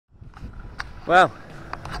Well,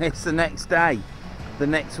 it's the next day, the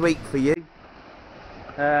next week for you.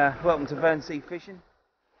 Welcome to Verns Sea Fishing,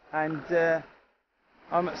 and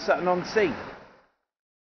I'm at Sutton-on-Sea.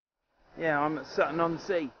 Yeah, I'm at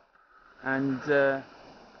Sutton-on-Sea, and yeah,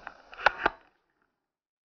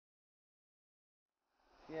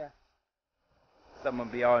 someone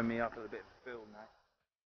behind me. I've got a bit of a film now.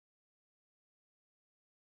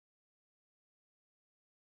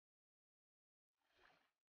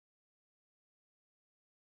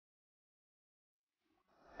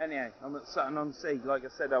 Anyhow, I'm at Sutton-on-Sea. Like I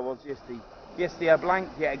said, I was yesterday. Yesterday I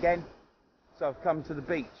blanked yet again, so I've come to the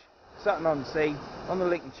beach. Sutton-on-Sea, on the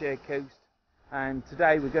Lincolnshire coast, and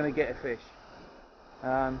today we're going to get a fish.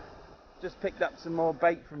 Just picked up some more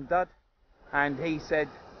bait from Dud, and he said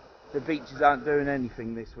the beaches aren't doing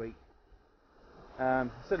anything this week.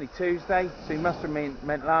 It's only Tuesday, so he must have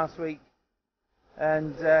meant last week.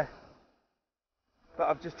 And but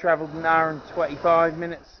I've just travelled an hour and 25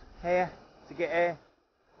 minutes here to get here.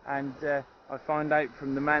 And I find out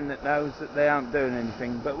from the man that knows that they aren't doing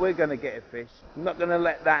anything, but we're going to get a fish. I'm not going to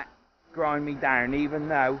let that grind me down, even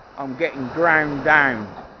though I'm getting ground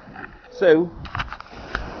down. So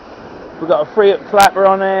we've got a 3-up flapper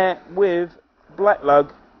on here with black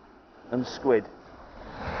lug and squid.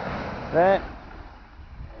 There.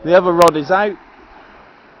 The other rod is out.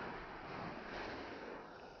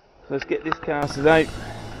 So let's get this casted out.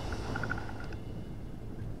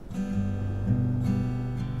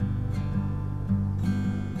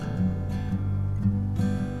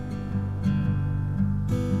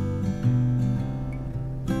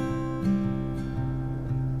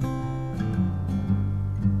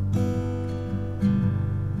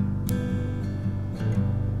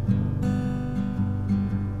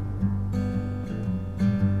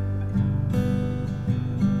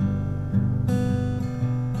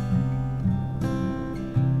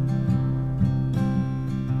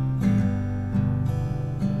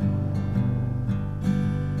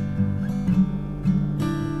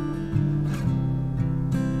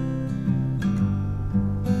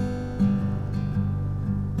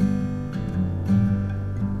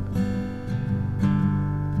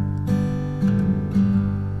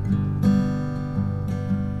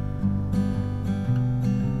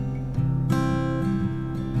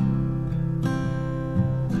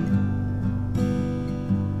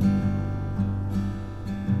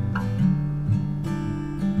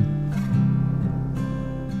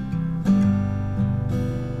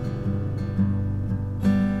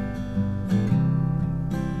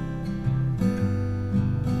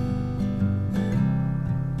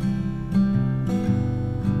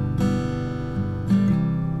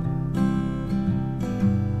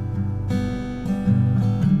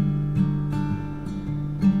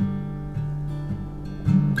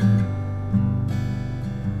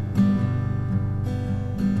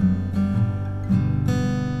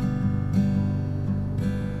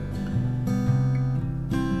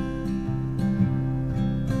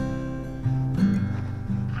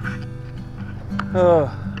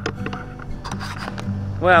 Oh.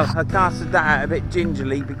 Well, I casted that out a bit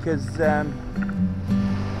gingerly because I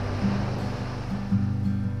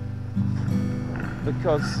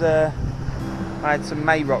had some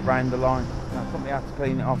may rot round the line. I thought we had to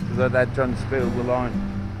clean it off because I'd had done spill the line.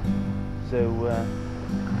 So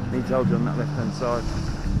need to hold you on that left hand side.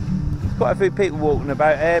 There's quite a few people walking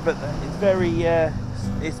about here, but it's very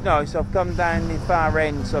it's nice. I've come down the far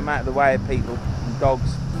end, so I'm out of the way of people and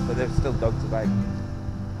dogs. But there's still dogs about.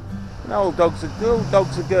 And all dogs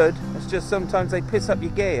are good. It's just sometimes they piss up your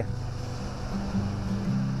gear.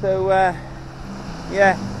 So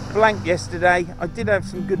yeah, blanked yesterday. I did have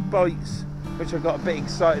some good bites, which I got a bit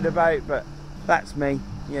excited about. But that's me.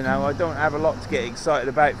 You know, I don't have a lot to get excited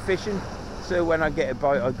about fishing. So when I get a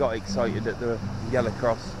bite, I got excited at the yellow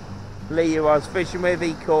cross. Lee, who I was fishing with,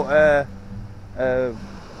 he caught an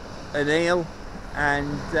eel,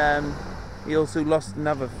 and he also lost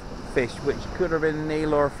another fish, which could have been an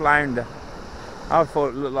eel or a flounder. I thought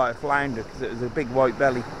it looked like a flounder because it was a big white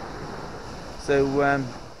belly. So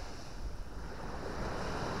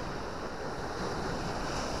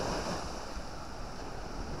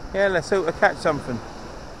yeah, let's hope I catch something.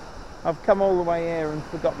 I've come all the way here and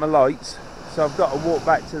forgot my lights, so I've got to walk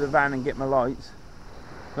back to the van and get my lights.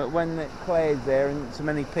 But when it clears there and not so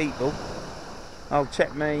many people, I'll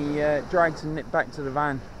check my drags and nip back to the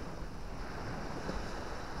van.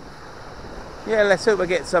 Yeah, let's hope I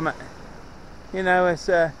get some. You know, it's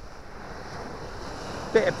a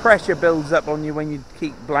bit of pressure builds up on you when you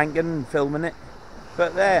keep blanking and filming it.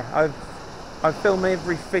 But there, I film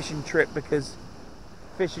every fishing trip because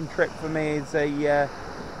fishing trip for me is a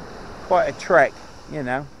quite a trek, you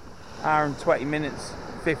know. hour and 20 minutes,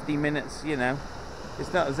 50 minutes, you know.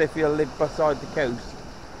 It's not as if you live beside the coast.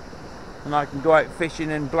 And I can go out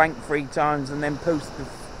fishing and blank 3 times and then post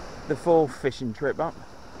the 4th fishing trip up.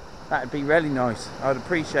 That'd be really nice. I'd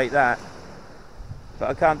appreciate that. But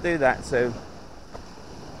I can't do that, so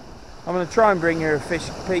I'm going to try and bring you a fish,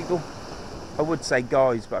 people. I would say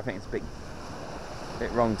guys, but I think it's a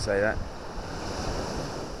bit wrong to say that.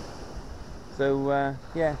 So,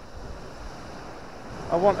 yeah.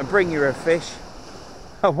 I want to bring you a fish.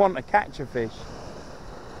 I want to catch a fish.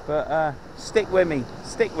 But stick with me,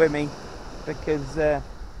 because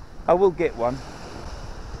I will get one.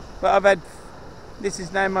 But this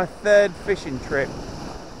is now my 3rd fishing trip.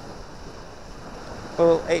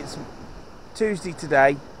 Well, it's Tuesday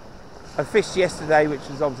today. I fished yesterday, which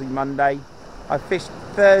was obviously Monday. I fished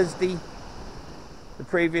Thursday the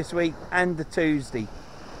previous week and the Tuesday.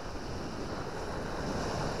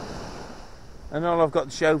 And all I've got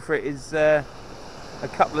to show for it is a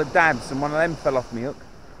couple of dabs, and one of them fell off my hook.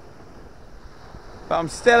 But I'm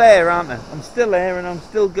still here, aren't I? I'm still here and I'm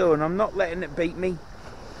still going. I'm not letting it beat me.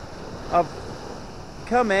 I've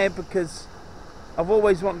come here because I've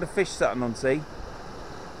always wanted to fish Sutton-on-Sea.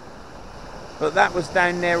 But that was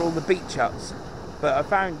down there, all the beach huts. But I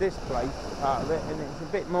found this place, part of it, and it's a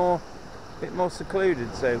bit more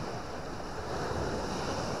secluded. So,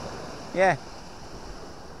 yeah,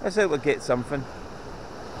 let's hope I get something.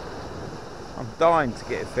 I'm dying to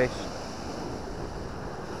get a fish.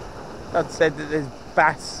 Dad said that there's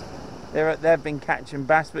bass. They've been catching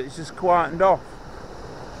bass, but it's just quietened off.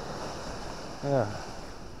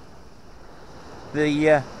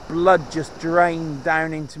 The blood just drained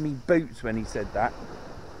down into me boots when he said that.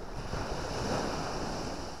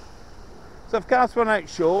 So I've cast one out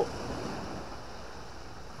short,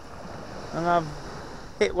 and I've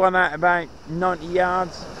hit one out about 90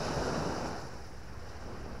 yards.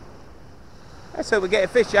 Let's hope we get a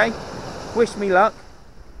fish, eh? Wish me luck.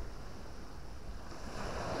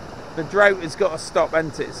 The drought has got to stop,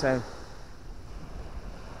 hasn't it? So.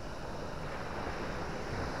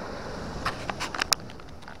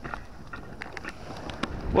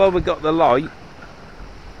 Well, we got the light.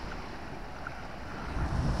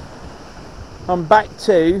 I'm back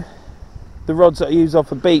to the rods that I use off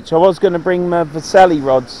the beach. I was going to bring my Verns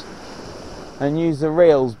rods and use the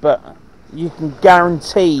reels, but you can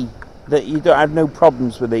guarantee that you don't have no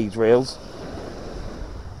problems with these reels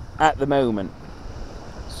at the moment.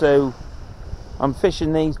 So I'm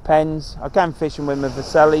fishing these pens. I can fish them with my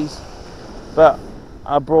Verns, but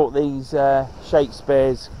I brought these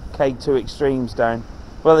Shakespeare's K2 Extremes down.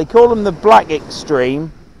 Well, they call them the Black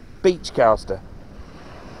Extreme Beach Caster,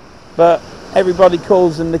 but everybody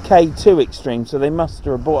calls them the K2 Extreme, so they must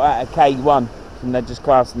have bought out a K1 and they're just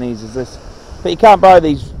classing these as this. But you can't buy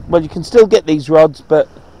these. Well, you can still get these rods, but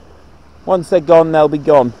once they're gone, they'll be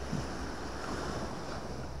gone.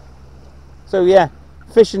 So yeah,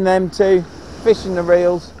 fishing them too, fishing the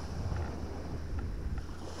reels.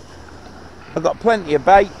 I've got plenty of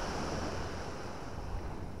bait.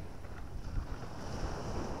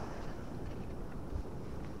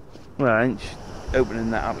 Well, I ain't opening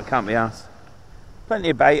that up, I can't be arsed. Plenty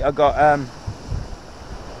of bait. I've got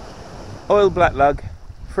oil black lug,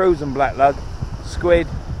 frozen black lug, squid,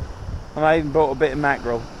 and I even bought a bit of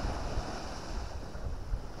mackerel.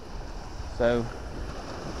 So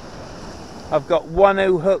I've got 1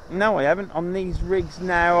 O hook. No, I haven't. On these rigs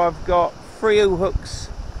now, I've got 3 O hooks.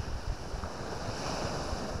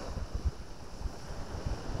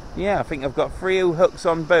 Yeah, I think I've got 3 O hooks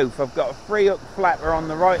on both. I've got a 3 hook flapper on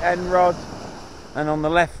the right hand rod, and on the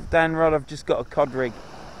left hand rod I've just got a cod rig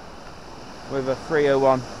with a 3 O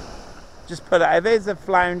on. Just put it, if there's a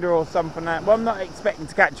flounder or something like that, well, I'm not expecting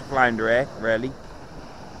to catch a flounder here, really.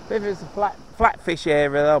 But if it's a flat fish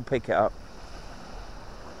area, I'll pick it up.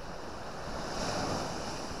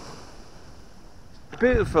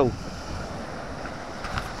 Beautiful.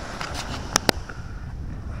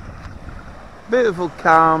 Beautiful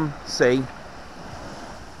calm sea,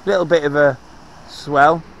 little bit of a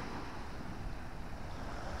swell,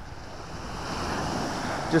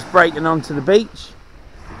 just breaking onto the beach.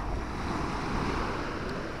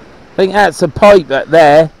 I think that's a pipe up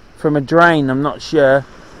there from a drain, I'm not sure.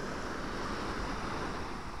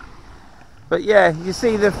 But yeah, you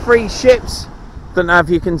see the 3 ships. Don't know if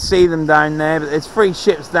you can see them down there, but there's 3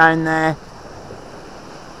 ships down there.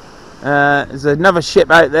 There's another ship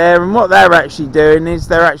out there, and what they're actually doing is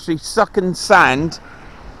they're actually sucking sand.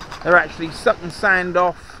 They're actually sucking sand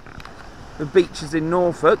off the beaches in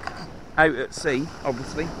Norfolk, out at sea,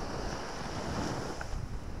 obviously.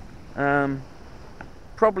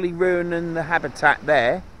 Probably ruining the habitat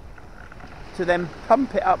there. to then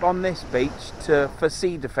pump it up on this beach for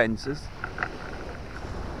sea defences,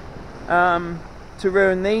 to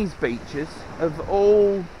ruin these beaches of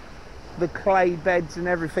all the clay beds and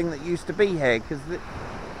everything that used to be here. Because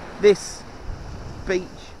this beach,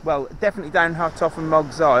 well, definitely down Huttoff and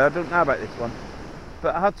Mog's Eye, I don't know about this one,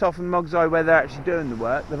 but Huttoff and Mog's Eye, where they're actually doing the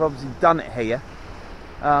work, they've obviously done it here.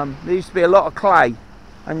 There used to be a lot of clay,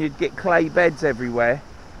 and you'd get clay beds everywhere,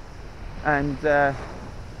 and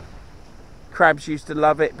crabs used to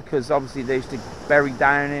love it because obviously they used to bury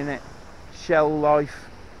down in it. Shell life,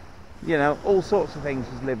 you know, all sorts of things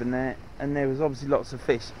was living there, and there was obviously lots of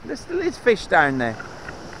fish. There still is fish down there,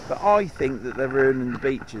 but I think that they're ruining the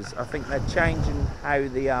beaches. I think they're changing how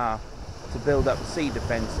they are to build up a sea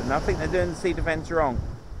defence, and I think they're doing the sea defence wrong.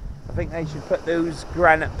 I think they should put those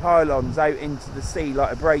granite pylons out into the sea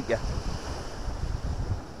like a breaker,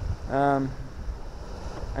 and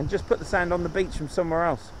just put the sand on the beach from somewhere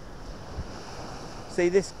else. See,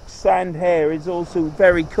 this sand here is also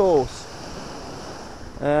very coarse.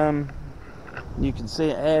 You can see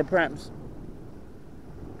it here perhaps.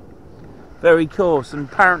 Very coarse, and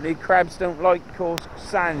apparently crabs don't like coarse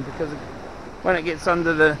sand because when it gets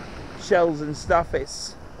under the shells and stuff,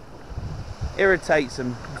 it irritates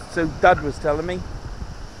them. So Dad was telling me,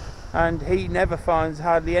 and he never finds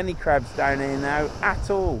hardly any crabs down here now at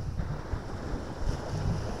all.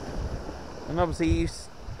 And obviously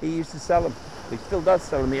he used to sell them. He still does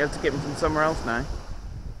sell them. He has to get them from somewhere else now.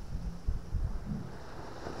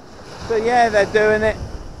 So yeah, they're doing it.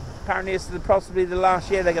 Apparently it's possibly the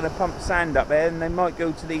last year they're going to pump sand up there, and they might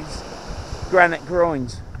go to these granite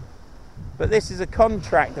groins. But this is a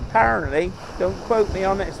contract, apparently, don't quote me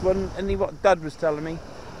on it, it's only what Dad was telling me.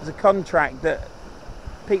 It's a contract that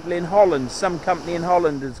people in Holland, some company in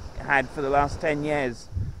Holland has had for the last 10 years,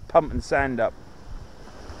 pumping sand up.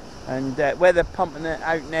 And where they're pumping it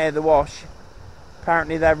out near the wash,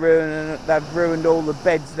 apparently they've ruined all the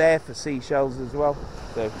beds there for seashells as well.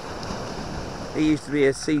 So he used to be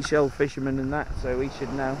a seashell fisherman and that, so he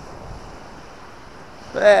should know.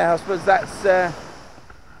 But yeah, I suppose that's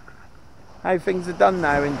how things are done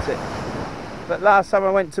now, isn't it? But last time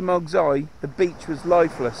I went to Mog's Eye, the beach was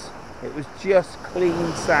lifeless. It was just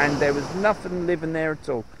clean sand. There was nothing living there at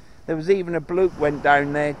all. There was even a bloke went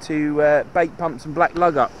down there to bait pump some black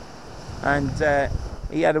lug up, and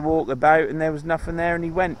he had a walk about and there was nothing there, and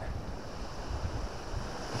he went.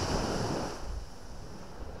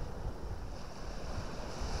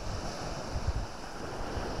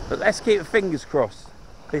 But let's keep our fingers crossed.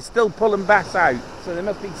 They're still pulling bass out, so there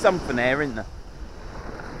must be something there, isn't there?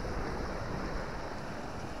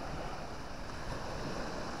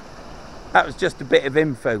 That was just a bit of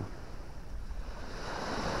info.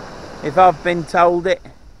 If I've been told it,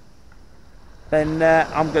 then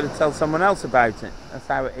I'm going to tell someone else about it. That's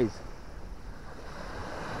how it is.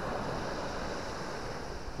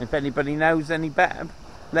 If anybody knows any better,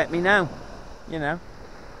 let me know. You know,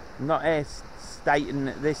 I'm not here stating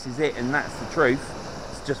that this is it and that's the truth.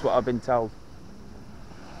 It's just what I've been told.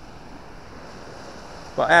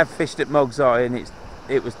 But I have fished at Mog's Eye, and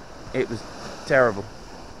it was terrible.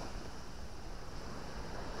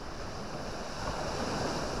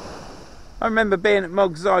 I remember being at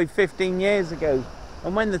Mog's Eye 15 years ago,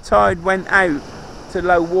 and when the tide went out to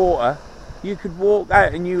low water, you could walk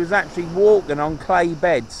out and you was actually walking on clay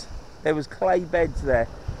beds. There was clay beds there,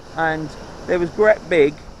 and there was great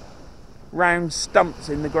big round stumps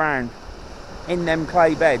in the ground in them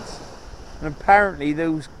clay beds, and apparently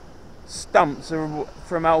those stumps are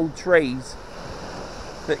from old trees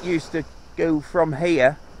that used to go from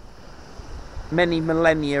here many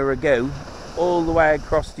millennia ago all the way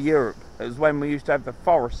across to Europe. It was when we used to have the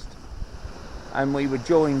forest and we would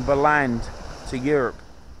join the land to Europe.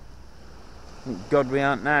 Thank God we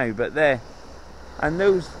aren't now, but there. And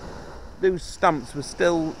those stumps were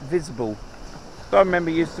still visible. So I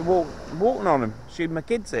remember used to walking on them, shooting my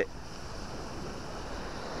kids it.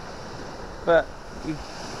 But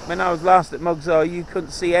when I was last at Mog's Eye, you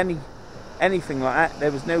couldn't see anything like that.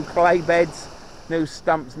 There was no clay beds, no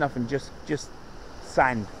stumps, nothing, just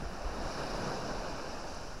sand.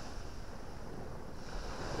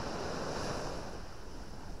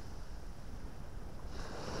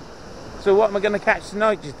 So what am I going to catch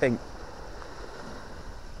tonight, do you think?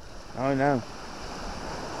 Oh no.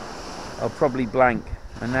 I'll probably blank.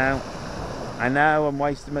 I know I'm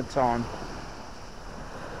wasting my time.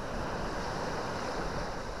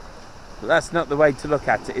 But that's not the way to look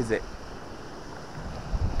at it, is it?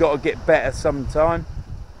 Got to get better sometime.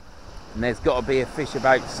 And there's got to be a fish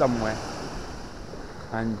about somewhere.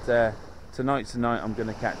 And tonight's the night I'm going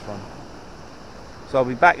to catch one. So I'll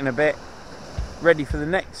be back in a bit. ready for the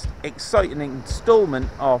next exciting instalment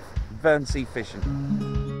of Verns fishing.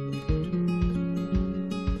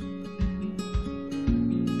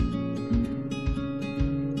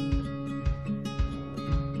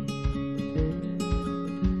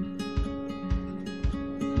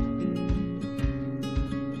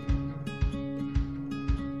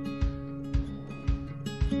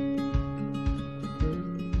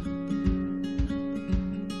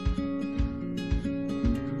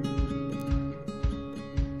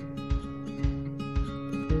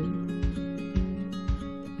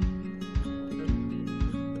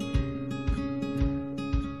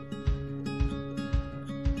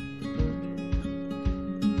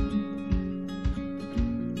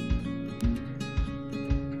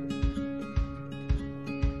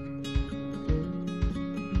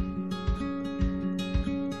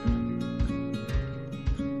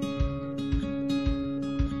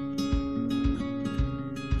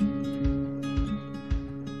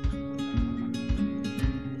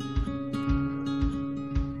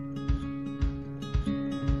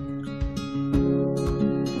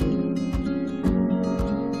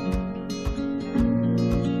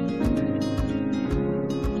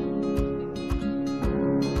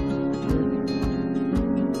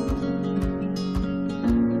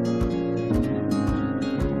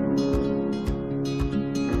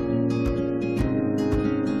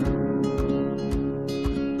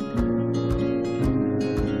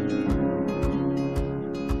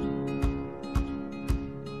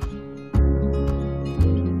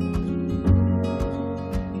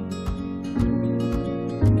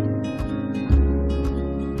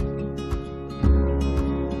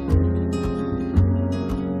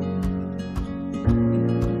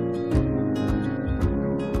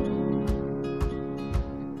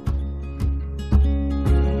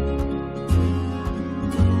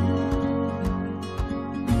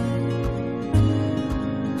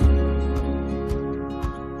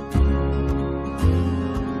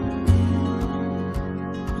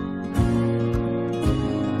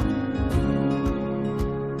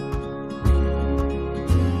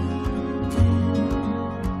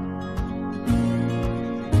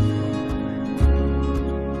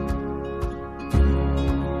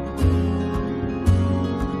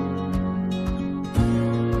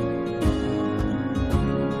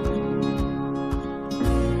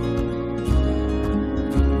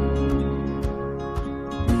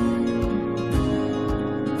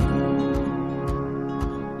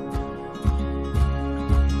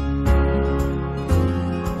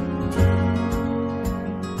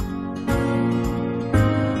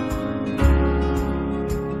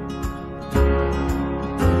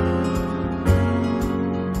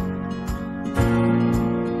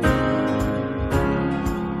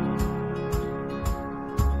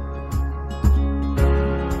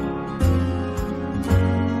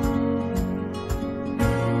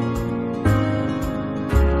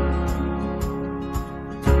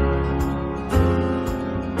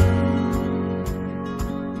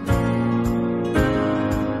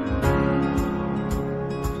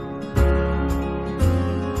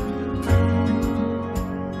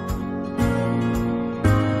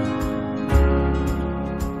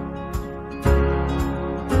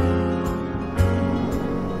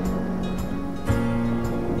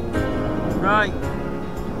 Right,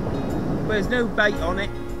 well, there's no bait on it,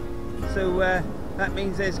 so that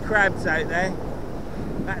means there's crabs out there.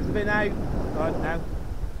 That's been out, I don't know,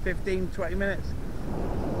 15-20 minutes.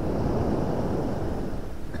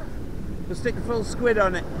 We'll stick a full squid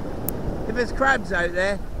on it. If there's crabs out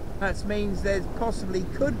there, that means there possibly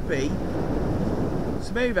could be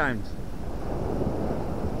smoothhounds.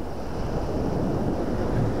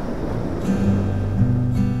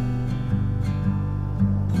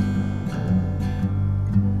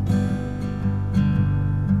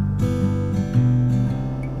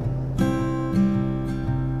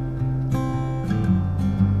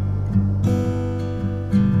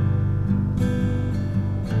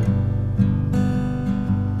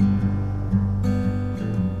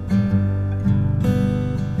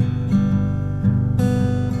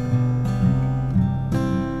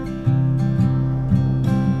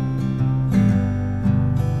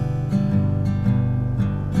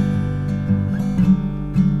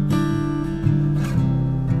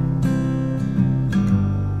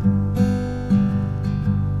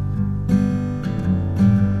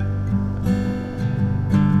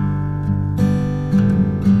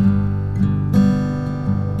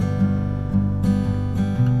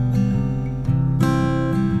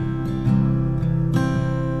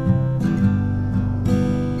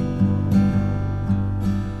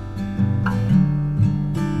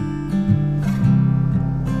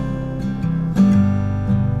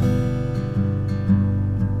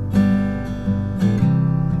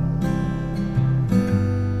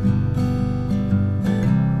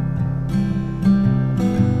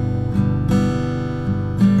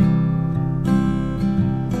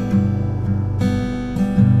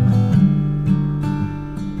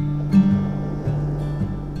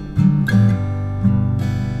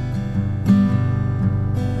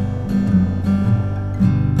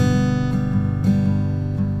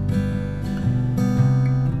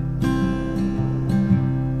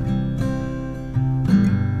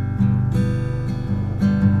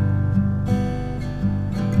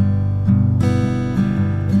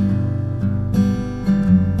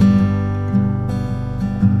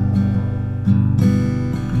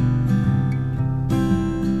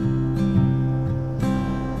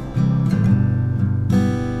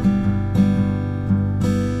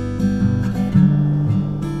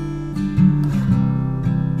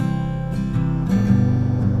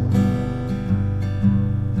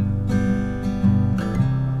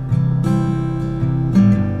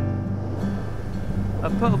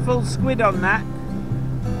 put a full squid on that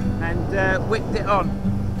and whipped it on.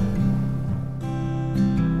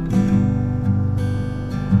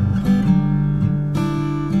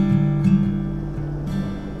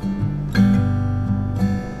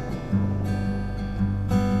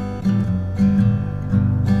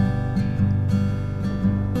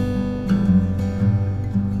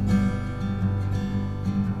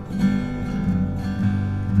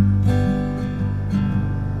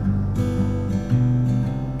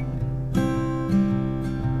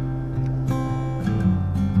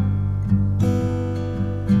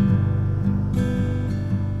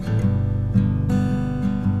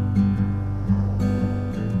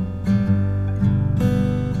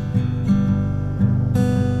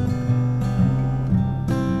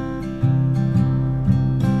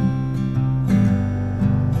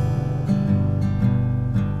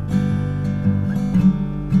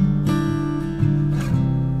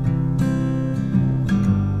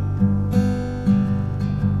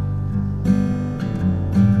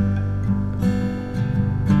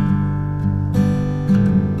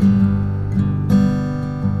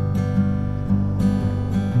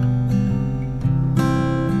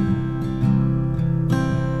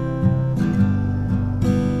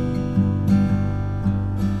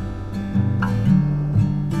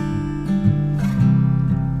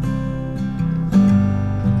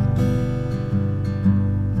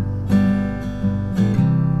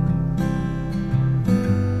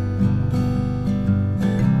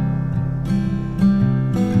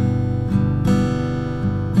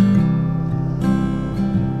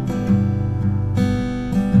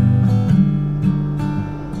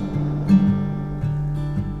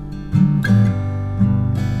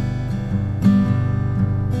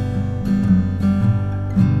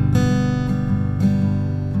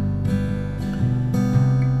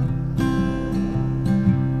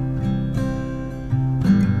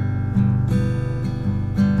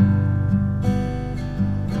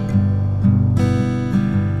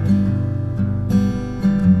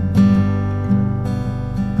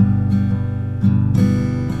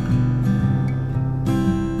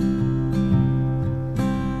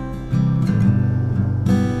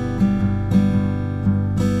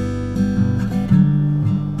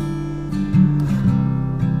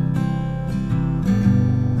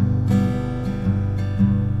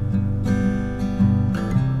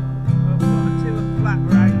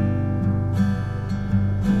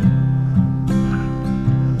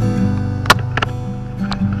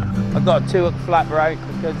 I've got a 2-hook flapper out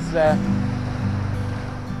because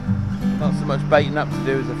not so much baiting up to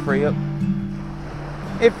do as a 3-hook.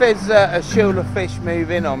 If there's a shoal of fish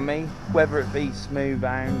moving on me, whether it be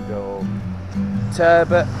smoothhound or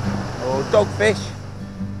turbot or dogfish,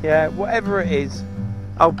 yeah, whatever it is,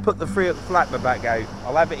 I'll put the 3-hook flapper back out.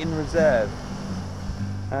 I'll have it in reserve.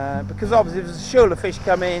 Because obviously if there's a shoal of fish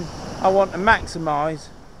come in, I want to maximise,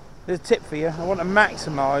 there's a tip for you, I want to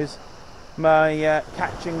maximise my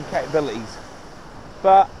catching capabilities.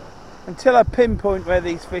 But until I pinpoint where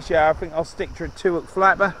these fish are, I think I'll stick to a 2-hook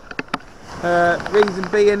flapper. Reason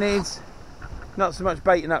being is not so much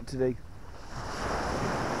baiting up to do.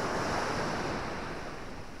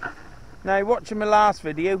 Now, watching my last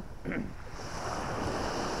video,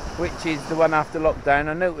 which is the one after lockdown,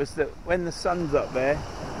 I noticed that when the sun's up there,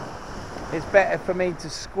 it's better for me to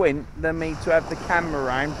squint than me to have the camera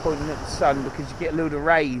around pointing at the sun, because you get a load of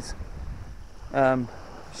rays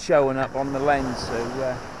showing up on the lens.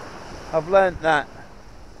 So I've learnt that.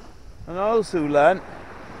 And I also learnt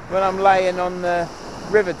when I'm laying on the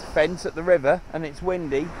river fence at the river and it's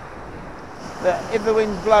windy, that if the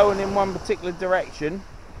wind's blowing in one particular direction,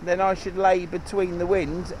 then I should lay between the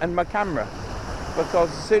wind and my camera, because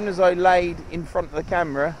as soon as I laid in front of the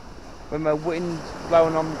camera with the wind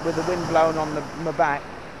blowing on my back,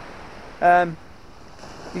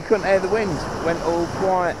 you couldn't hear the wind. It went all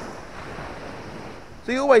quiet.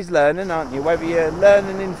 So you're always learning, aren't you? Whether you're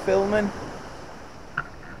learning in filming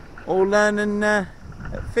or learning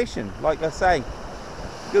fishing. Like I say,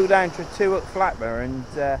 go down to a 2-hook flapper and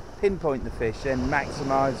pinpoint the fish, and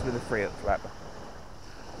maximise with a 3-hook flapper.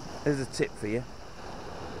 There's a tip for you.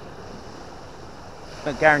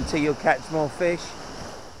 Don't guarantee you'll catch more fish,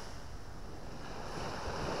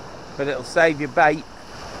 but it'll save your bait.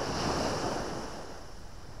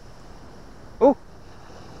 Oh!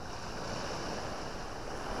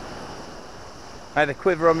 I had a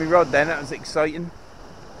quiver on my rod then, that was exciting.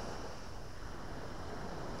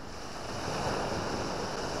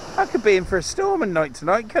 I could be in for a storming night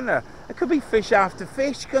tonight, couldn't I? It could be fish after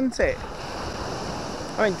fish, couldn't it?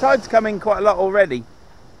 I mean, tide's come in quite a lot already.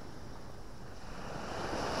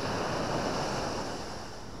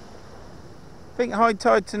 think high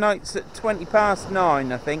tide tonight's at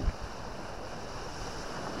 9:20, I think.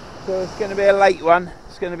 So it's going to be a late one.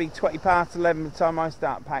 It's going to be 11:20 by the time I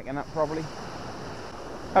start packing up, probably.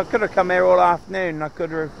 I could have come here all afternoon. I could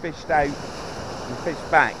have fished out and fished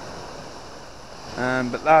back.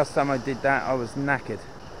 But last time I did that, I was knackered.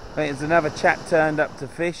 I think there's another chap turned up to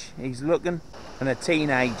fish. He's looking, and a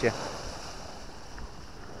teenager.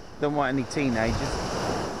 Don't want any teenagers.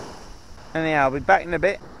 Anyhow, I'll be back in a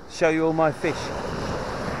bit. Show you all my fish.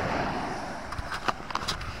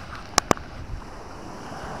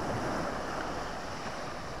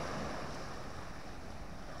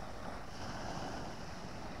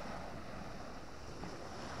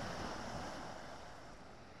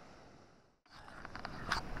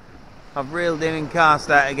 I've reeled in and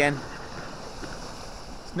cast out again.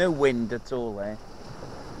 There's no wind at all there.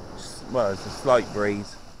 Well, it's a slight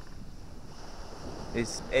breeze.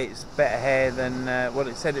 It's better here than what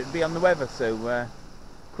it said it would be on the weather, so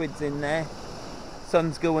quid's in there.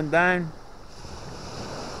 Sun's going down.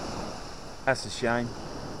 That's a shame.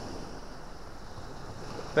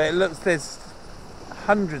 But it looks there's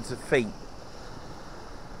hundreds of feet,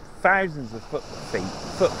 thousands of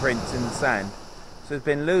footprints in the sand. So there's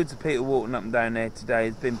been loads of people walking up and down there today.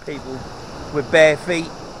 There's been people with bare feet,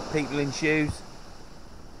 people in shoes.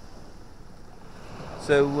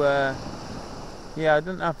 So yeah, I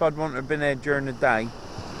don't know if I'd want to have been there during the day.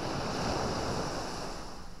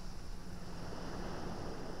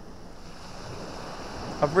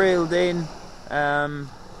 I've reeled in. I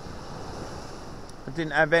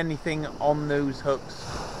didn't have anything on those hooks.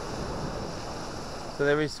 So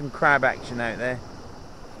there is some crab action out there.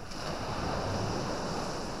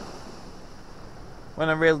 When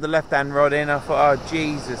I reeled the left hand rod in, I thought, oh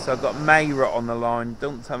Jesus, I've got May rot on the line.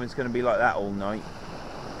 Don't tell me it's going to be like that all night,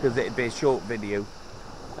 because it'd be a short video.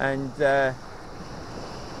 And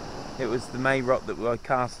it was the May rot that I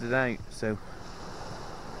casted out, so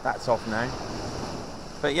that's off now.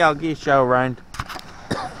 But yeah, I'll give you a show around.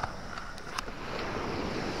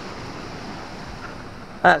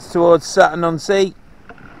 That's towards Sutton-on-sea.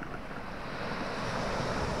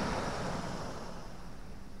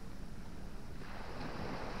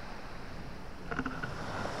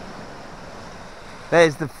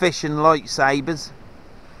 There's the fishing lightsabers.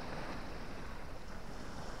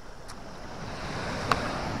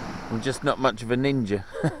 I'm just not much of a ninja.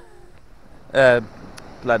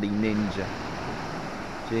 Bloody ninja.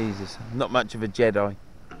 Jesus, not much of a Jedi.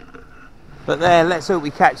 But there, let's hope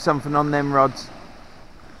we catch something on them rods.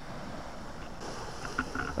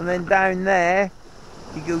 And then down there,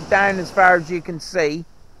 you go down as far as you can see,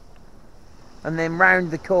 and then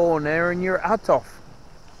round the corner and you're at Hut Off.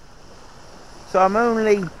 So I'm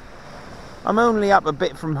only up a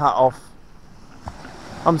bit from Hut Off.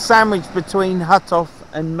 I'm sandwiched between Hut Off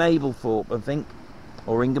and Mablethorpe, I think,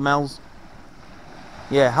 or Ingermells.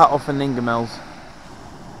 Yeah, Hut Off and Ingermells.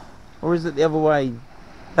 Or is it the other way?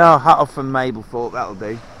 Oh, Hut Off and Mablethorpe, that'll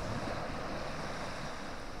do.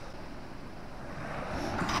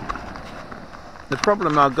 The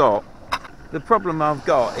problem I've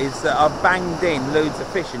got is that I've banged in loads of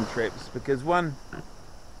fishing trips, because one,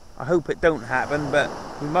 I hope it don't happen, but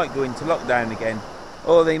we might go into lockdown again,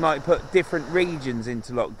 or they might put different regions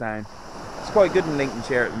into lockdown. It's quite good in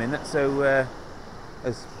Lincolnshire at the minute, so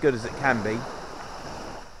as good as it can be.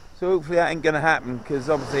 So hopefully that ain't going to happen, because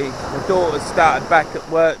obviously my daughter's started back at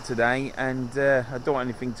work today, and I don't want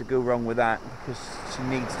anything to go wrong with that, because she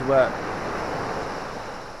needs to work.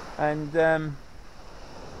 And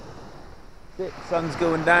the sun's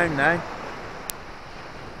going down now.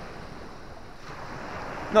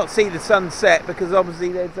 Not see the sunset, because obviously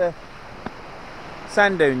there's a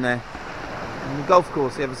sand dune there and the golf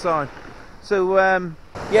course the other side. So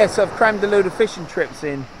yeah, so I've crammed a load of fishing trips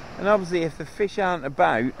in, and obviously if the fish aren't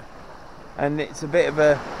about and it's a bit of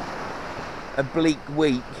a bleak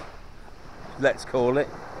week, let's call it,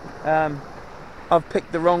 I've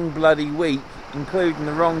picked the wrong bloody week, including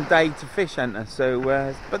the wrong day to fish hunter.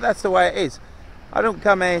 So but that's the way it is. I don't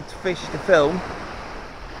come here to fish to film,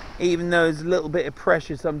 even though there's a little bit of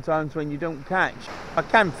pressure sometimes when you don't catch. I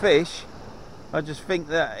can fish, I just think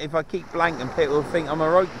that if I keep blanking, people will think I'm a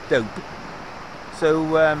right dope.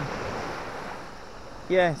 So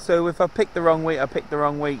yeah, so if I pick the wrong week, I pick the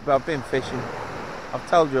wrong week, but I've been fishing. I've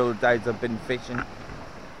told you all the days I've been fishing.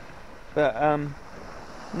 But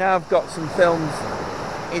now I've got some films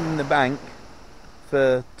in the bank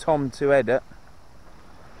for Tom to edit.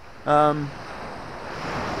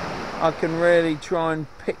 I can really try and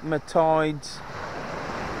pick my tides,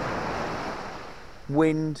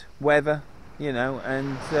 wind, weather, you know,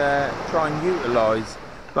 and try and utilise.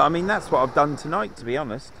 But I mean, that's what I've done tonight, to be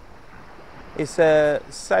honest. It's a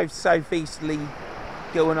south-southeasterly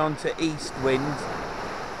going on to east wind,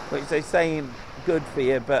 which they say ain't good for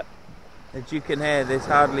you, but as you can hear, there's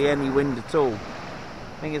hardly any wind at all.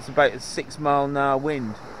 I think it's about a 6 mile an hour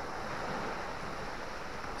wind.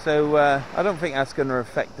 So I don't think that's going to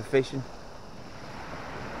affect the fishing.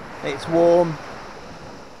 It's warm.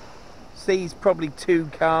 Sea's probably too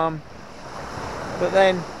calm. But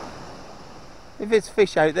then, if there's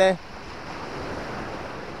fish out there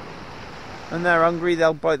and they're hungry,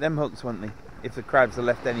 they'll bite them hooks, won't they? If the crabs have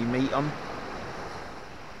left any meat on.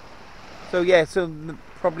 So yeah, so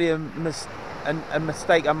probably a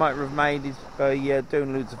mistake I might have made is by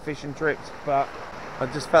doing loads of fishing trips, but I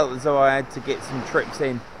just felt as though I had to get some trips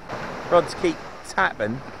in. Rods keep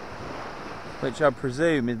tapping, which I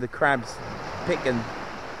presume is the crabs picking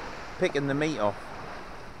the meat off.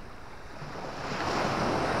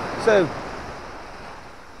 So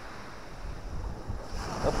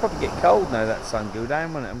I'll probably get cold now that sun go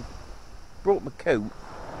down, won't it? I brought my coat.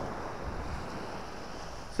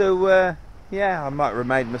 So yeah, I might have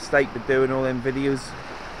made a mistake with doing all them videos.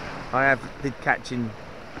 I did catching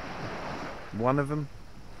one of them.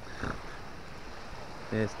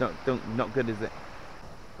 Yeah, it's not good, is it?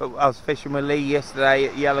 But I was fishing with Lee yesterday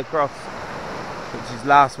at Yellow Cross, which is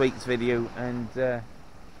last week's video, and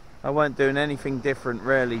I weren't doing anything different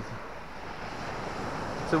really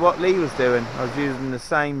to what Lee was doing. I was using the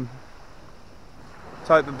same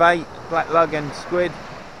type of bait, black lug and squid.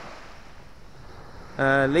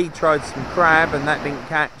 Lee tried some crab and that didn't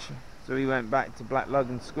catch, so he went back to black lug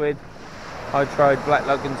and squid. I tried black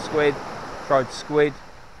lug and squid, tried squid,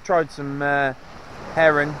 tried some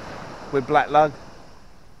herring with black lug,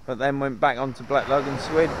 but then went back onto black lug and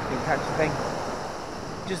squid, didn't catch a thing.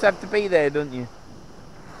 You just have to be there, don't you?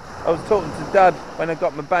 I was talking to Dud when I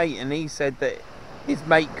got my bait, and he said that his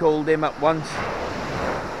mate called him up once,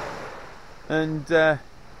 and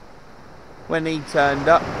when he turned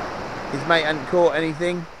up, his mate hadn't caught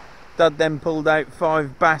anything. Dud then pulled out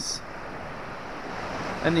 5 bass,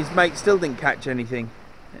 and his mate still didn't catch anything.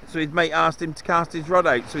 So his mate asked him to cast his rod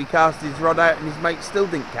out, so he cast his rod out and his mate still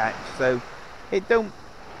didn't catch. So it don't,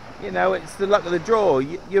 you know, it's the luck of the draw.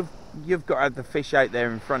 You've got to have the fish out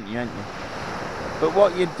there in front of you, haven't you? But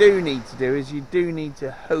what you do need to do is you do need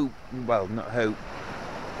to hope, well, not hope,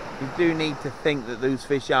 you do need to think that those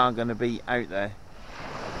fish are going to be out there.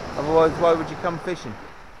 Otherwise, why would you come fishing?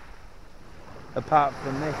 Apart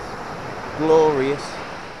from this glorious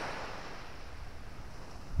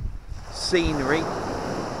scenery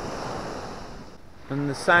and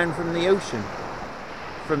the sound from the ocean,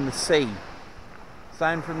 from the sea.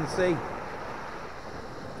 Sound from the sea.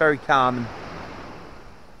 Very calming.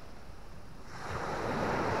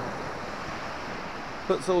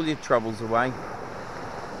 Puts all your troubles away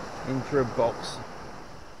into a box.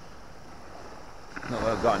 Not that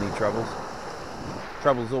I've got any troubles.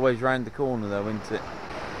 Trouble's always round the corner though, isn't it?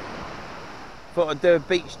 Thought I'd do a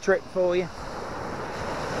beach trip for you.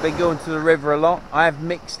 Been going to the river a lot. I have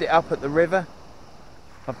mixed it up at the river.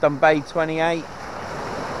 I've done Bay 28.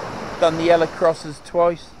 Done the Yellow Crosses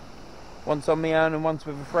twice. Once on my own and once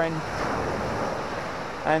with a friend.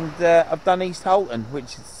 And I've done East Holton, which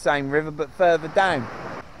is the same river but further down.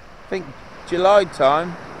 I think July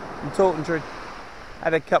time, I'm talking to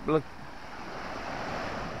had a couple of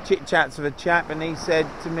chit chats with a chap, and he said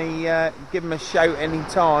to me, give him a shout any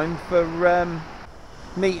time for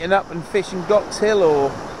meeting up and fishing Gox Hill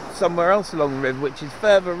or somewhere else along the river, which is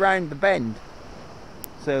further round the bend.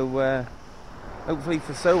 So hopefully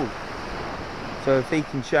for Seoul. So if he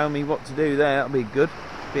can show me what to do there, that'll be good.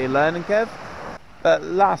 Be a learning curve. But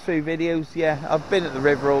last few videos, yeah, I've been at the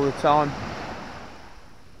river all the time.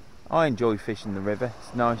 I enjoy fishing the river,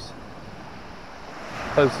 it's nice.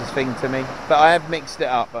 Closest thing to me. But I have mixed it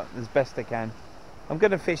up as best I can. I'm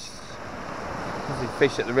going to fish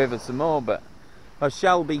at the river some more, but I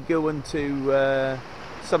shall be going to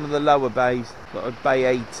some of the lower bays, like Bay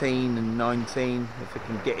 18 and 19, if I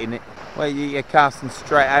can get in it. Well, you're casting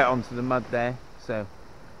straight out onto the mud there, so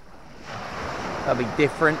that'll be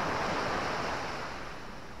different.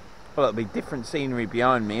 Well, it'll be different scenery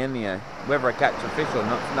behind me anyhow. Whether I catch a fish or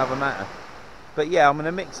not is another matter. But yeah, I'm going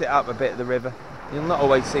to mix it up a bit at the river. You'll not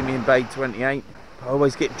always see me in Bay 28. I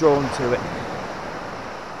always get drawn to it.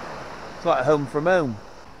 It's like home from home.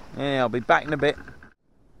 Yeah, I'll be back in a bit.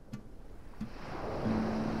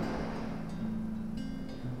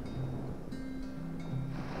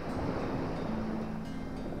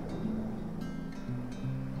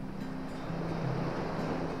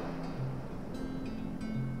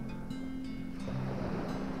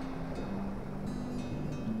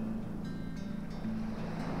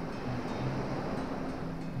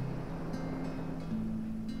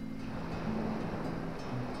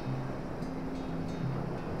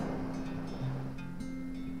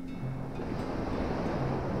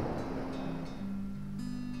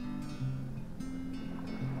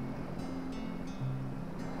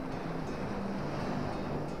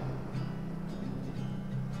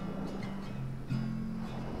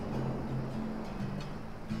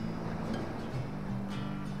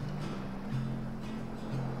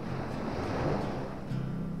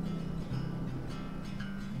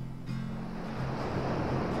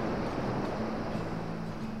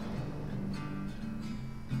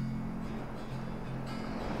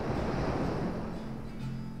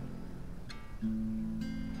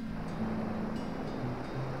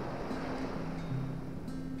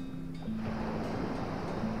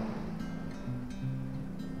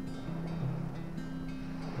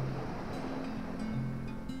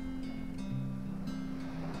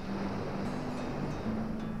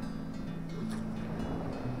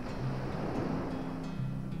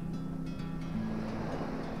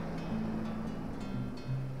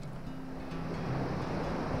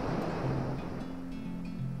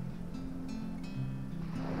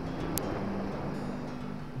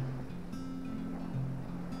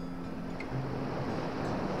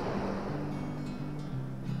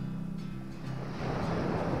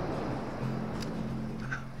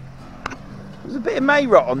 There's a bit of may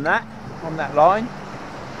rot on that line,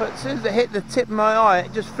 but as soon as it hit the tip of my eye,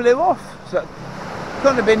 it just flew off. So it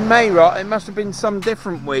couldn't have been may rot, it must have been some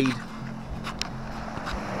different weed.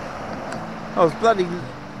 I was bloody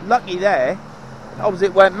lucky there. Obviously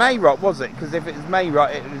it weren't may rot, was it? Because if it was may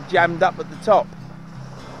rot, it would have jammed up at the top.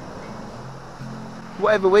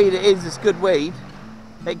 Whatever weed it is, it's good weed.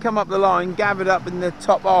 It come up the line, gathered up in the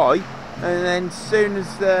top eye, and then as soon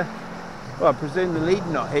as the, well, I presume the lead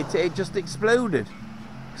knot hit it, it just exploded.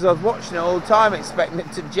 Because I was watching it all the time, expecting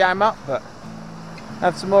it to jam up, but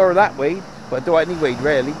have some more of that weed. But do any weed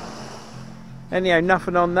really. Anyhow,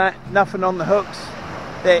 nothing on that, nothing on the hooks.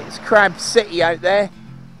 It's Crab City out there.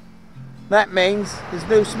 That means there's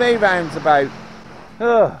no smoothhounds about.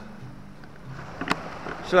 Ugh.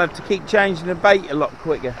 Shall have to keep changing the bait a lot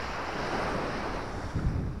quicker.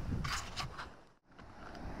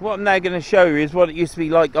 What I'm now going to show you is what it used to be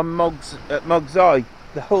like on at Mog's Eye.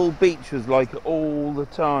 The whole beach was like it all the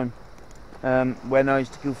time when I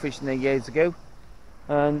used to go fishing there years ago.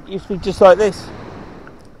 And it used to be just like this.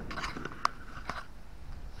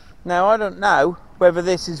 Now I don't know whether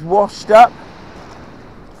this is washed up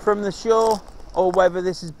from the shore or whether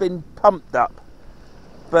this has been pumped up.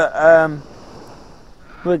 But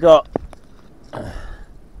we got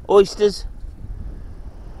oysters.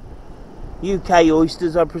 UK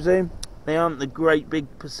oysters, I presume. They aren't the great big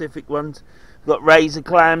Pacific ones. We've got razor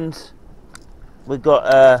clams. We've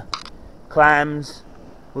got clams.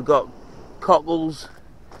 We've got cockles.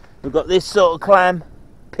 We've got this sort of clam,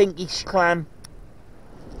 pinkish clam.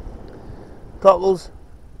 Cockles.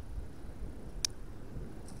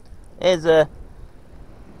 Here's a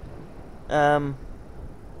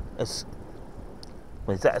is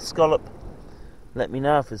that a scallop? Let me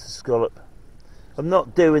know if it's a scallop. I'm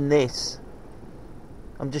not doing this.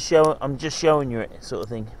 I'm just showing you it, sort of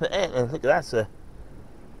thing. But look, that's a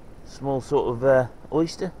small sort of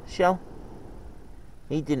oyster shell.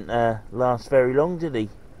 He didn't last very long, did he?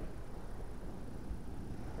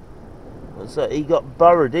 So he got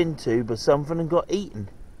burrowed into by something and got eaten.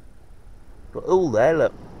 Got all there,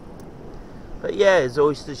 look. But yeah, there's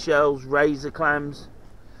oyster shells, razor clams.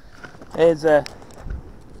 There's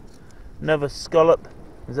another scallop.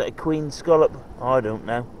 Is that a queen scallop? I don't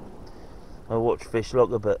know. I watch Fish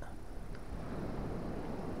Locker, but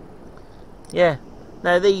yeah.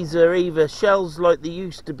 Now these are either shells like they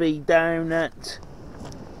used to be down at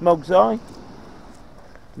Mog's Eye.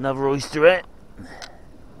 Another oysterette.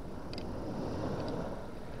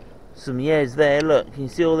 Some years there, look, can you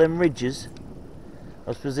see all them ridges?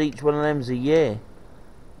 I suppose each one of them's a year.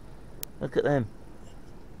 Look at them.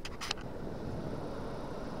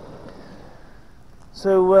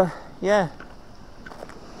 So, yeah.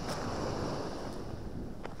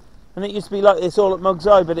 And it used to be like this all at Mog's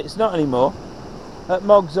Eye, but it's not anymore. At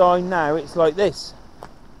Mog's Eye now, it's like this.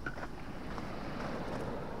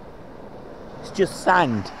 It's just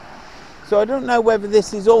sand. So I don't know whether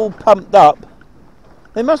this is all pumped up.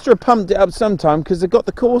 They must have pumped it up sometime because they've got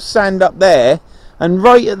the coarse sand up there, and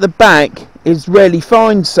right at the back is really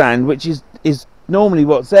fine sand, which is normally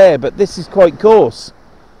what's there, but this is quite coarse.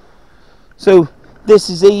 So this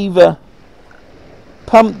is either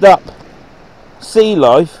pumped up sea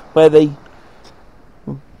life, where they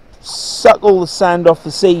suck all the sand off the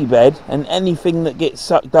seabed, and anything that gets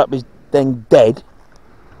sucked up is then dead.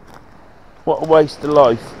 What a waste of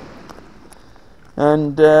life.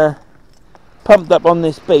 And pumped up on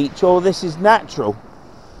this beach, or this is natural.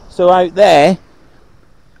 So out there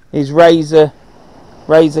is razor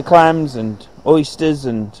clams and oysters,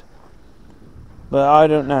 and but I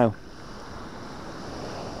don't know.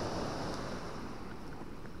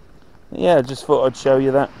 Yeah, I just thought I'd show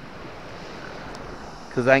you that,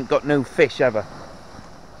 because I ain't got no fish, have I?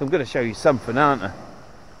 So I'm going to show you something, aren't I?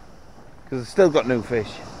 Because I've still got no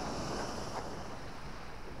fish.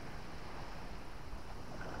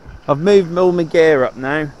 I've moved all my gear up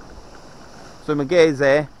now, so my gear's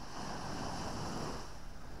there.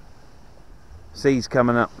 Sea's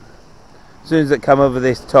coming up. As soon as it come over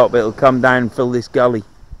this top, it'll come down and fill this gully,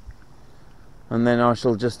 and then I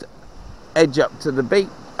shall just edge up to the beach,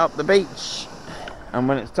 up the beach, and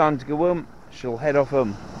when it's time to go home, she'll head off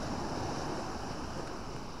home.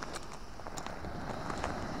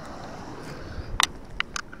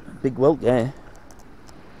 Big whelk there.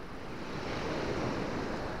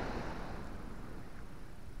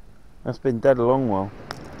 That's been dead a long while.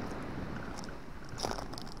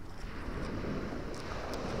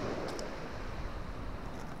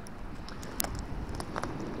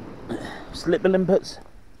 Slipper limpets.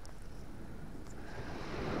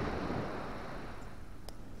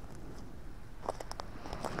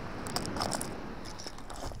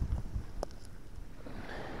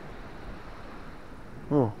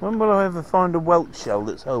 Oh, when will I ever find a whelk shell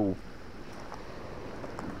that's whole?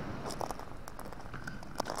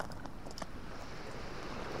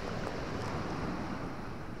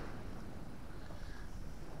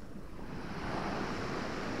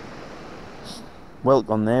 Whelk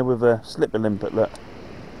on there with a slipper limpet, look.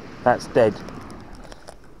 That's dead.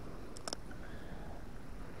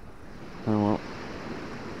 Oh well.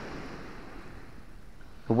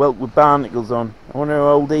 A whelk with barnacles on. I wonder how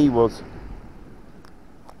old he was.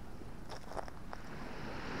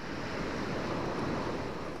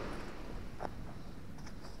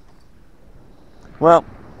 Well,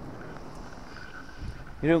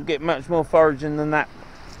 you don't get much more foraging than that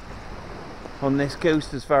on this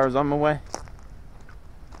coast as far as I'm aware.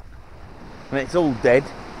 And it's all dead.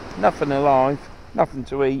 Nothing alive. Nothing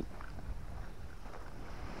to eat.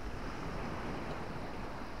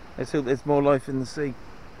 Let's hope there's more life in the sea.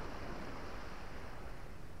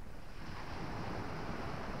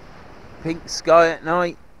 Pink sky at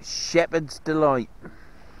night. Shepherd's delight.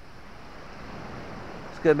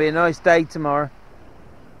 It's going to be a nice day tomorrow.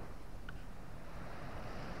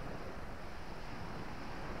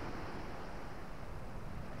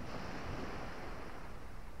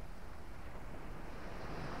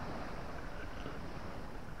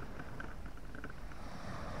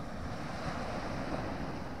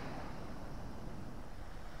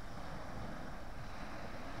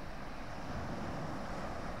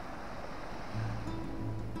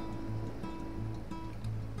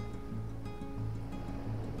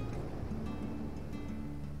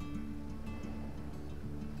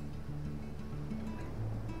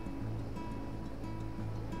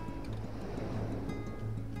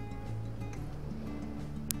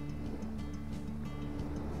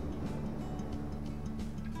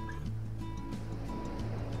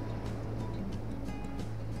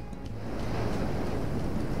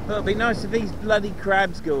 Well, it'd be nice if these bloody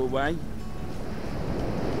crabs go away.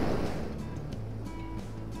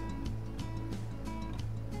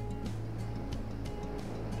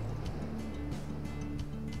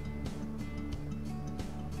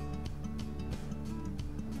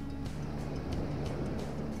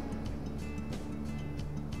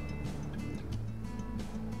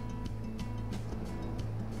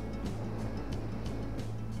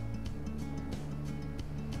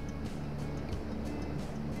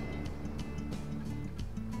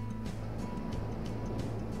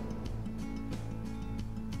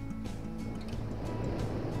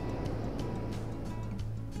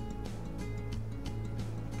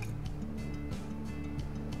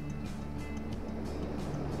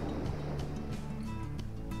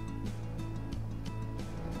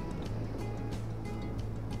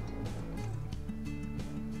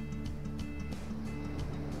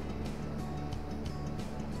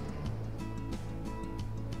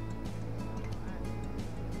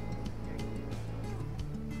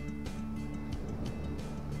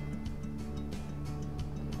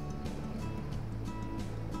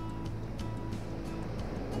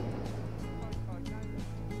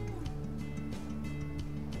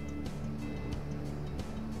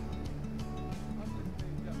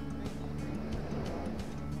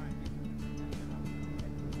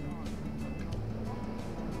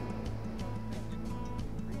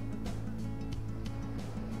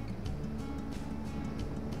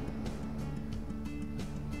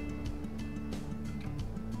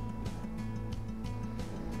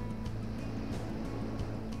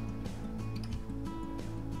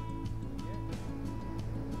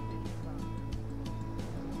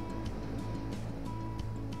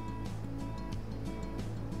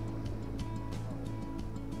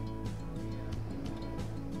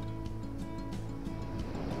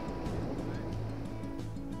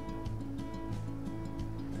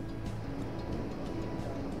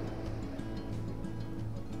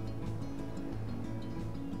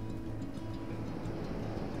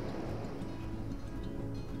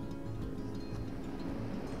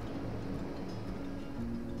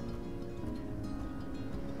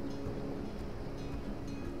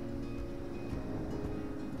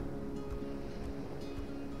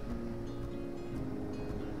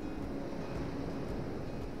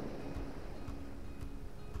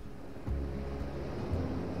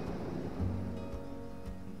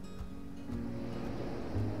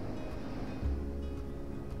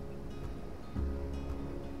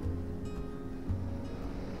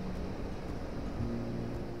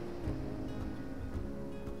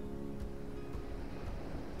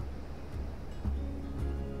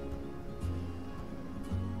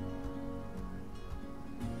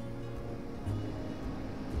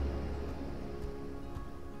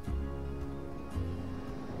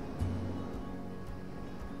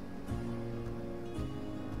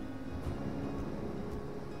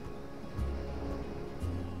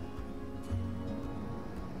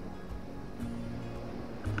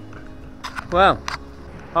 Well,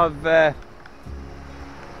 I've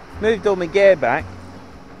moved all my gear back,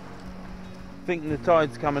 thinking the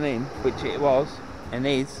tide's coming in, which it was and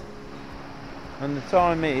is, and the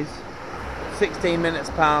time is 16 minutes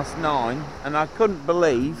past 9, and I couldn't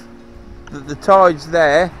believe that the tide's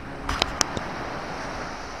there.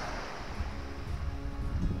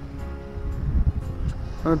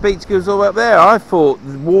 And the beach goes all up there. I thought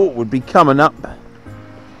the water would be coming up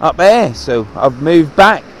there, so I've moved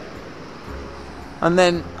back. And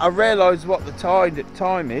then I realised what the tide at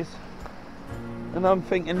time is, and I'm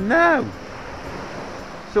thinking no.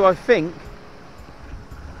 So I think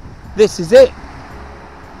this is it.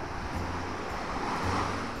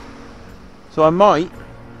 So I might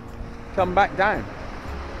come back down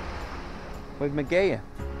with my gear.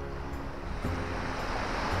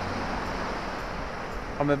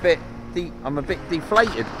 I'm a bit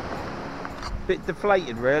deflated. Bit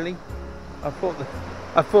deflated, really. I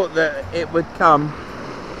thought that it would come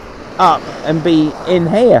up and be in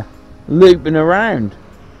here, looping around,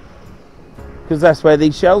 because that's where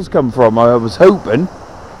these shells come from. I was hoping.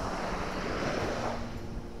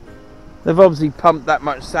 They've obviously pumped that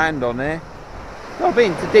much sand on there. Not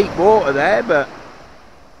been to deep water there, but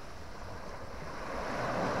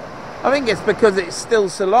I think it's because it's still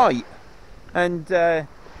so light, and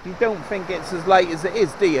you don't think it's as late as it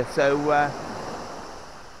is, do you? So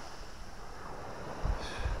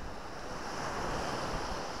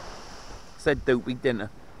said dopey dinner.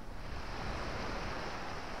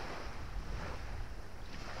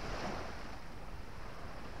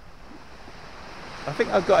 I think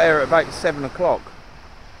I got here at about 7 o'clock.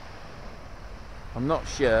 I'm not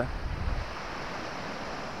sure.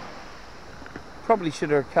 Probably should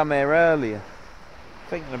have come here earlier.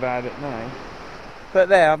 Thinking about it now. But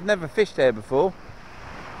there, I've never fished here before.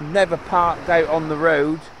 Never parked out on the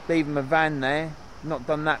road, leaving my van there. Not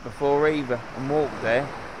done that before either, and walked there.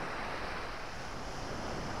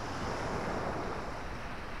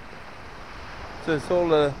 So it's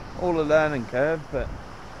all a learning curve, but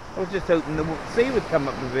I was just hoping the sea would come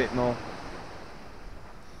up a bit more.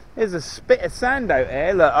 There's a spit of sand out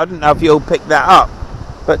here. Look, I don't know if you'll pick that up,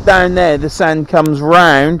 but down there the sand comes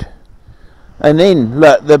round and in.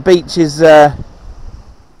 Look, the beach is that's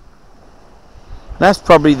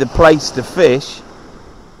probably the place to fish.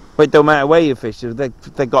 But it don't matter where you fish, they've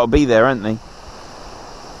got to be there, haven't they?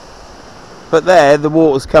 But there, the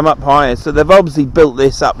water's come up higher, so they've obviously built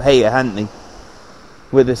this up here, haven't they,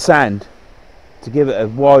 with the sand, to give it a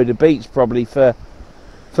wider beach, probably for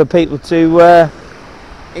people to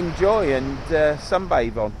enjoy and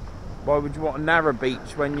sunbathe on. Why would you want a narrow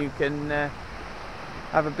beach when you can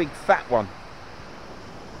have a big fat one?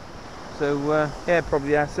 So yeah,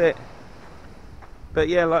 probably that's it. But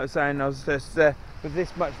yeah, like I was saying, I was just with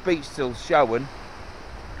this much beach still showing,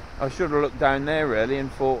 I should have looked down there really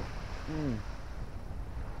and thought, And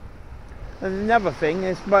another thing,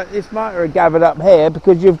 this might have gathered up here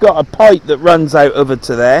because you've got a pipe that runs out over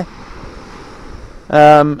to there,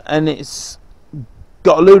 and it's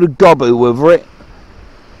got a load of gobble over it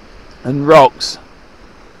and rocks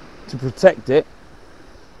to protect it,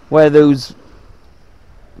 where those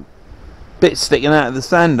bits sticking out of the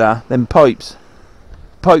sand are, them pipes.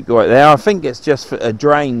 Pipe right there. I think it's just for a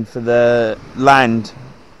drain for the land,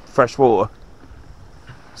 fresh water.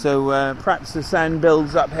 So perhaps the sand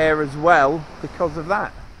builds up here as well because of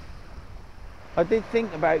that. I did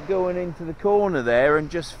think about going into the corner there and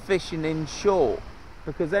just fishing in short,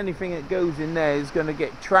 because anything that goes in there is going to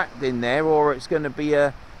get trapped in there, or it's going to be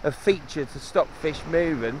a feature to stop fish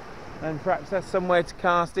moving, and perhaps that's somewhere to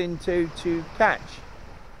cast into to catch.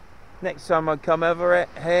 Next time I come over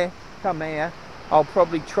here, I'll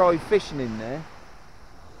probably try fishing in there.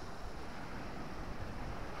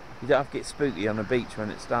 You don't have to get spooky on a beach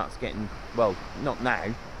when it starts getting, well, not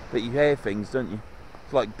now, but you hear things, don't you?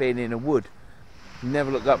 It's like being in a wood. You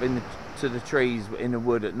never look up to the trees in a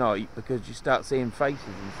wood at night because you start seeing faces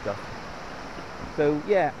and stuff. So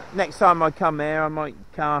yeah, next time I come here I might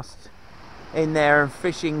cast in there and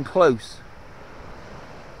fishing close.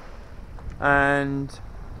 And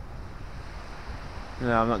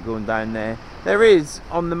no, I'm not going down there. There is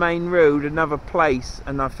on the main road another place,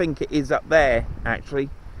 and I think it is up there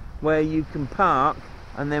actually, where you can park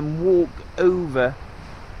and then walk over.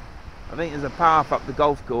 I think there's a path up the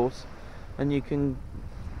golf course, and you could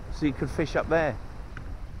fish up there.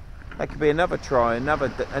 That could be another try,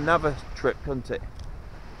 another trip, couldn't it?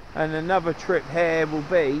 And another trip here will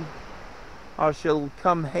be, I shall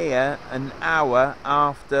come here an hour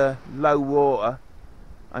after low water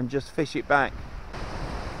and just fish it back.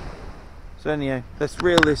 So anyhow, let's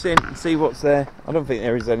reel this in and see what's there. I don't think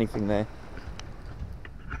there is anything there.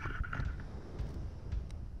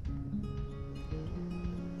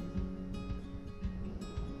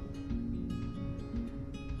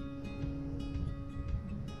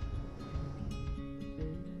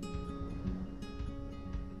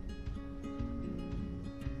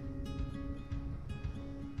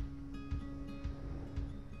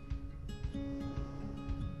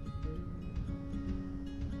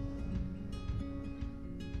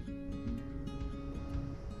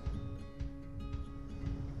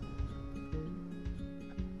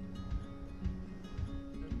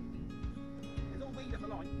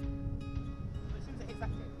 line, but as soon as it hits that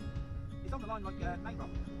tip, it's on the line like main rod.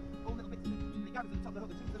 All little bits of it. And it gathers to the top of the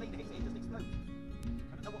hook. As soon as the leader hits it, it just explodes.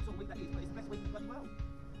 I don't know what sort of weed that is, but it's the best weed in the bloody world.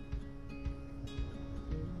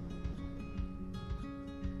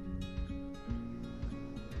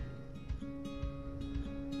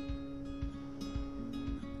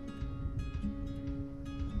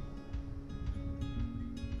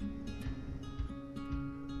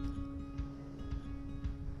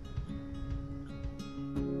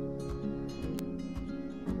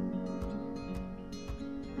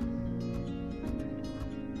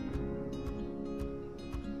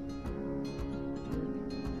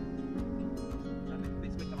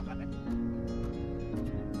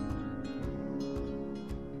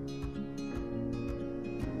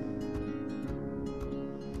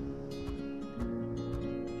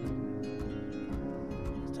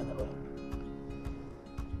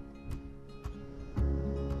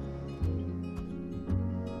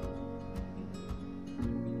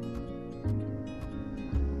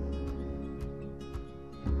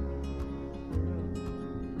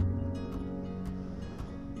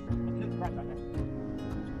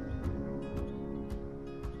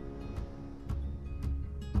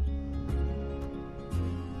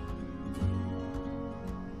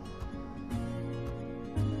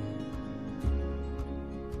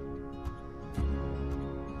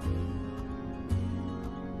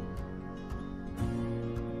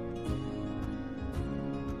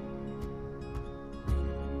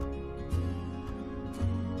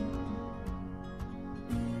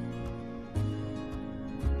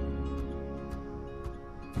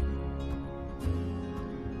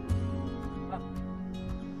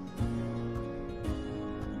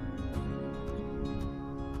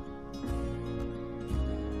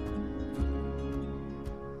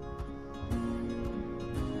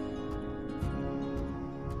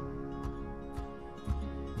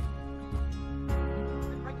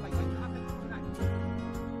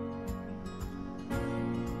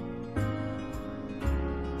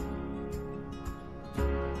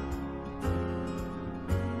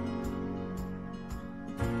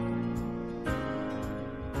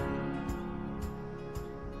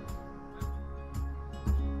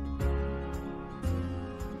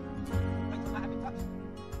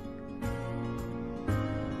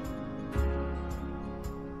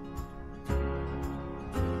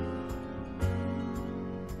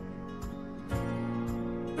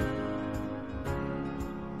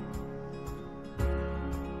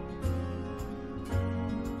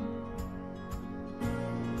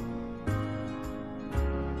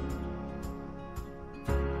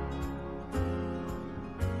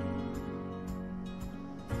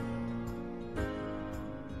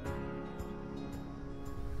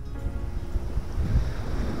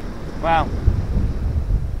 Wow.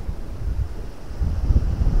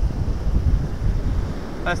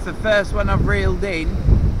 That's the first one I've reeled in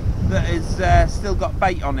that has still got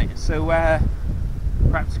bait on it, so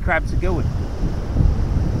perhaps the crabs are going.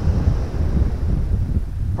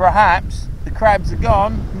 Perhaps the crabs are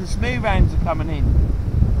gone and the smoothhounds are coming in.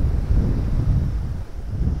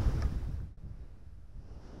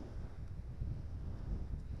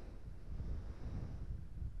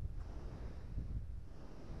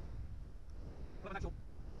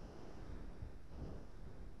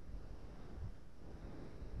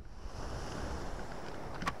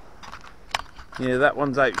 Yeah, that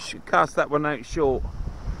one's out. Cast that one out short.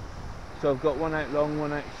 So I've got one out long,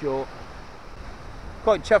 one out short.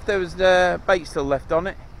 Quite chuffed there was the bait still left on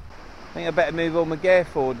it. I think I better move all my gear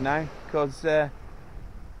forward now because it's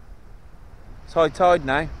high tide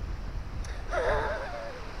now.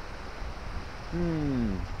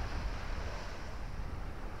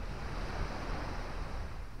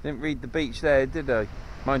 Didn't read the beach there, did I?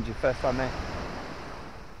 Mind you, first time there.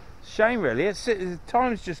 Shame really, the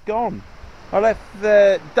time's just gone. I left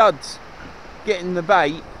the duds getting the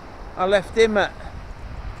bait. I left him at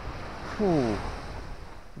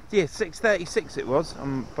 6:36 it was.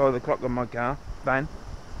 I'm 5 o'clock on my car van,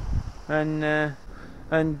 and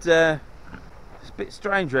it's a bit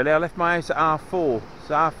strange really. I left my house at 4:30,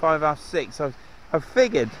 so 5:30, 6:30. I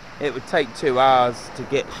figured it would take 2 hours to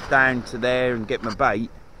get down to there and get my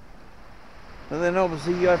bait, but then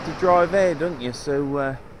obviously you have to drive there, don't you?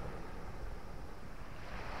 So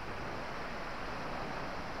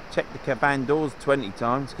check the cabin doors 20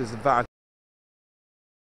 times because the vat.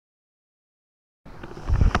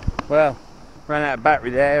 Well, ran out of battery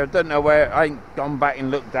there. I don't know where. I ain't gone back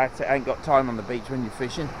and looked at it. I ain't got time on the beach when you're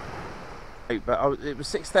fishing. But it was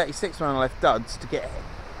 6:36 when I left duds to get here.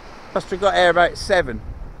 Plus we got here about 7.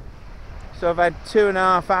 So I've had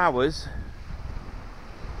 2.5 hours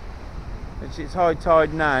which it's high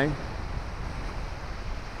tide now.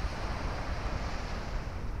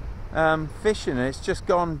 Fishing, it's just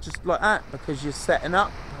gone just like that because you're setting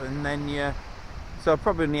up and then so I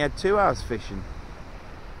probably only had 2 hours fishing.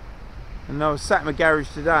 And I was sat in my garage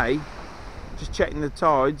today just checking the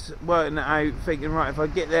tides, working it out, thinking right, if I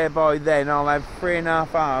get there by then I'll have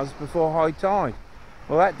 3.5 hours before high tide.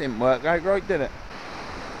 Well, that didn't work out right, did it?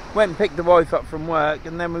 Went and picked the wife up from work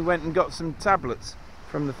and then we went and got some tablets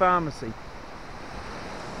from the pharmacy.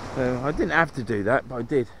 So I didn't have to do that, but I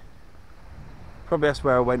did. Probably that's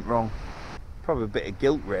where I went wrong. Probably a bit of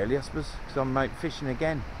guilt really, I suppose, because I'm out fishing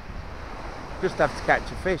again. Just have to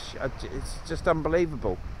catch a fish. It's just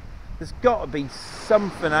unbelievable. There's got to be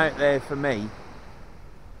something out there for me.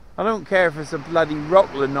 I don't care if it's a bloody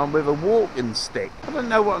rockland on with a walking stick. I don't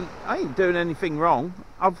know what I ain't doing anything wrong.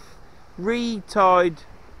 I've re-tied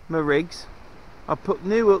my rigs. I've put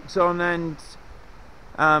new hooks on and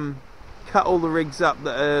cut all the rigs up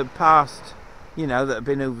that are past, you know, that have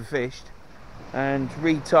been overfished, and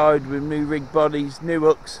re-tied with new rig bodies, new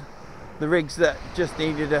hooks. The rigs that just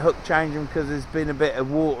needed a hook changing because there's been a bit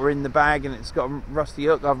of water in the bag and it's got a rusty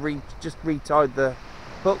hook, I've just re-tied the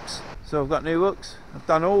hooks, so I've got new hooks. I've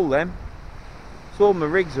done all them, so all my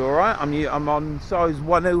rigs are alright. I'm on size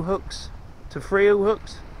 1/0 hooks to 3/0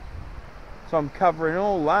 hooks, so I'm covering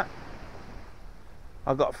all that.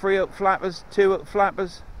 I've got 3-hook flappers, 2-hook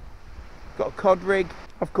flappers, got a cod rig.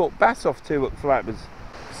 I've caught bass off 2-hook flappers.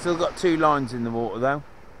 Still got 2 lines in the water though.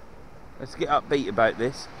 Let's get upbeat about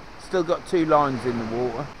this. Still got 2 lines in the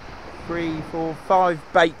water. 3, 4, 5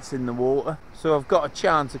 baits in the water. So I've got a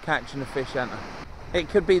chance of catching a fish, haven't I? It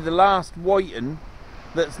could be the last whiting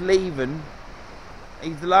that's leaving.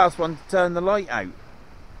 He's the last one to turn the light out.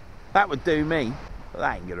 That would do me, but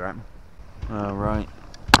that ain't gonna happen. Alright.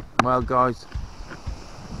 Well guys,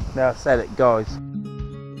 now I said it, guys.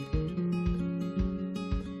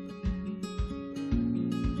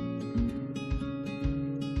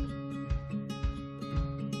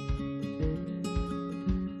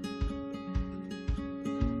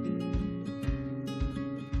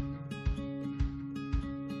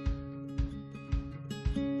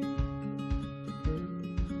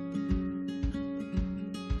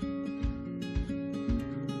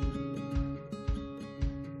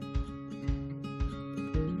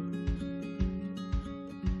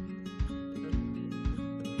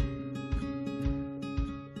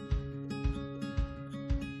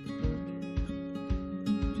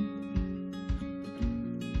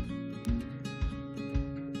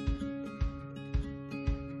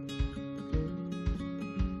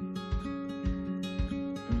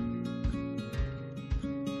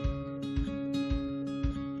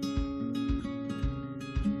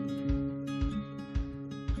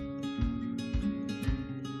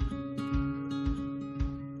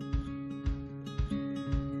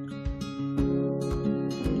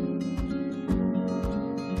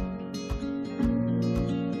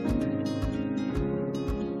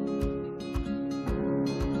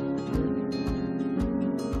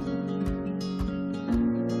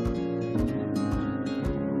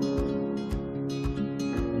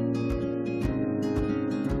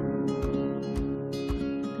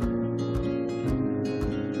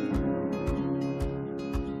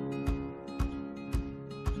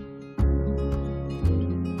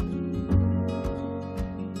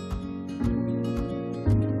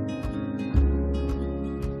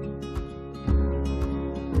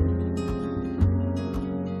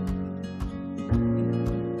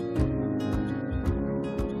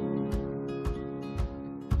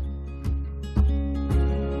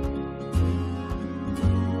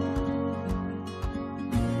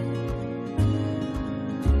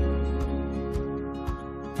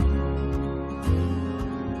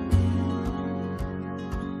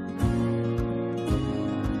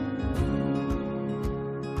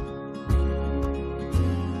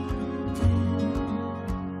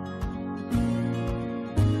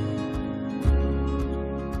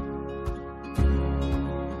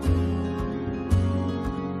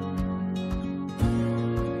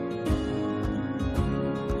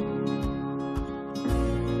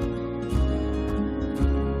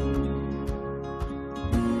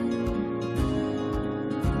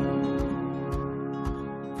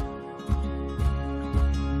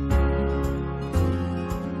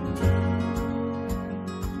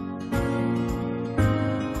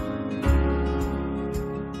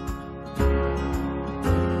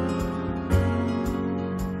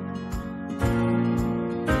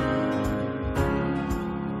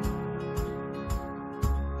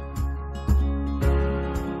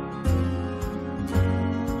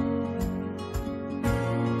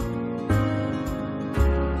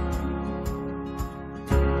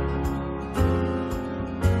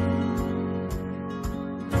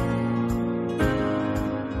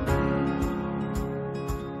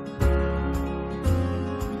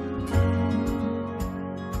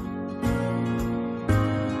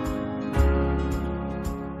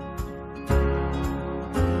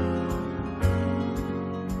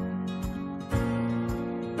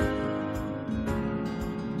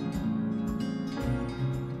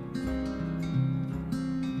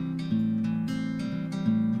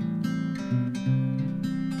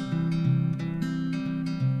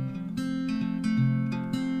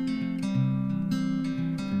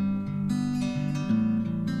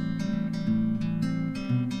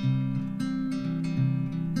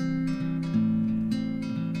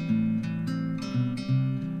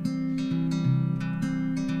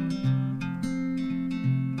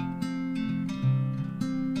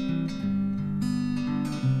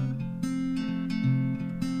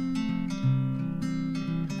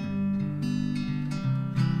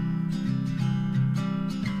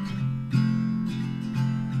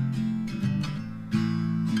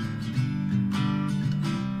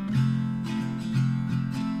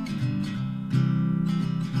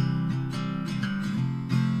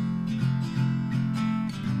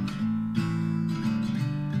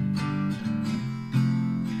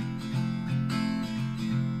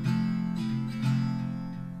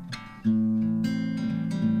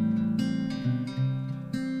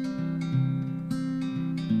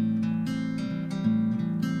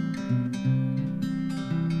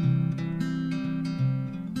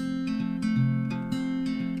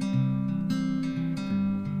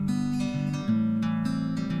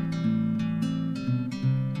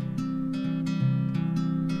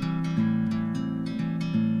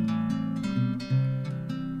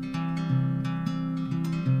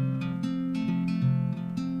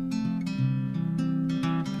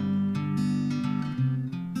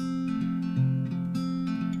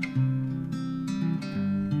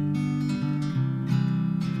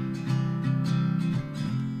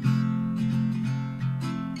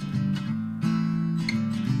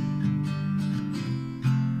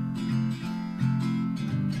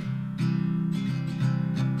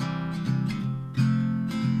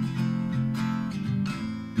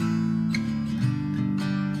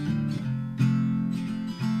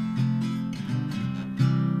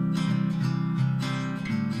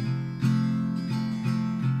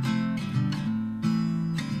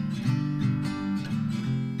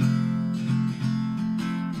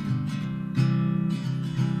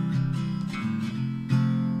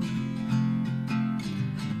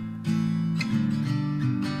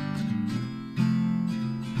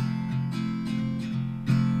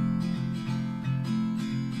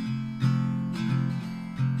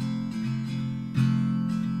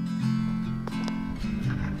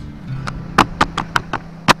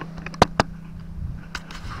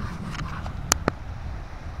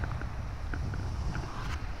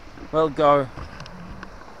 Well, go.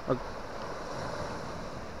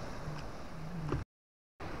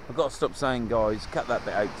 I've got to stop saying guys. Cut that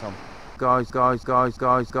bit out, Tom. Guys.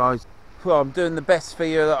 Well, I'm doing the best for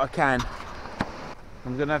you that I can.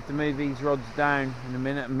 I'm going to have to move these rods down in a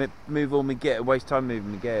minute and move all my gear. Waste time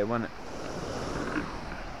moving my gear, won't it?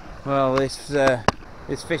 Well, this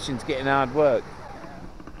fishing's getting hard work.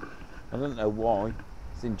 I don't know why.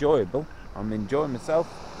 It's enjoyable. I'm enjoying myself.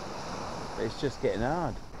 But it's just getting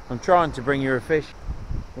hard. I'm trying to bring you a fish.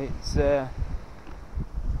 It's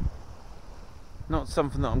not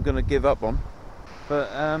something that I'm going to give up on. But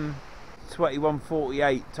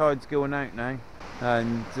 21:48, tide's going out now.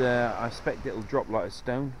 And I expect it'll drop like a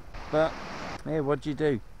stone. But yeah, what do you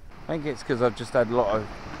do? I think it's because I've just had a lot of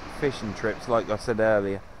fishing trips, like I said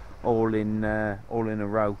earlier, all in a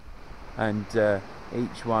row, and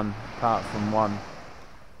each one, apart from one,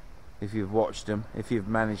 if you've watched them, if you've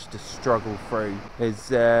managed to struggle through,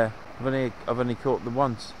 is I've only caught them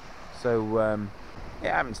once. So it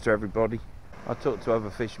happens to everybody. I talk to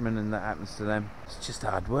other fishermen and that happens to them. It's just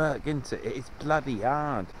hard work, isn't it? It's bloody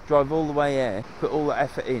hard. Drive all the way here, put all the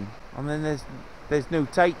effort in, and then there's no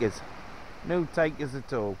takers. No takers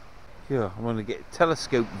at all. Yeah, I'm going to get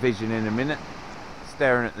telescope vision in a minute.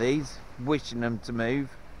 Staring at these, wishing them to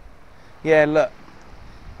move. Yeah, look.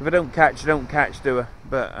 If I don't catch, I don't catch, do I?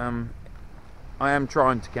 But I am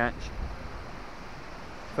trying to catch.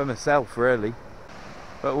 For myself, really.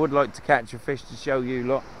 But I would like to catch a fish to show you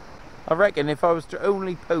lot. I reckon if I was to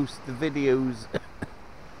only post the videos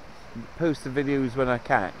when I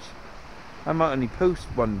catch, I might only post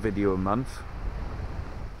one video a month.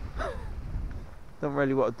 Don't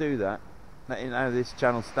really want to do that. That ain't how this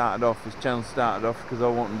channel started off. This channel started off because I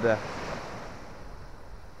wanted to...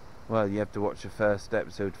 Well, you have to watch the first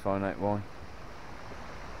episode to find out why.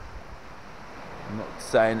 I'm not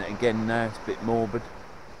saying it again now, it's a bit morbid.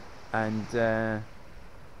 And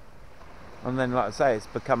then, like I say, it's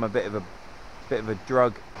become a bit of a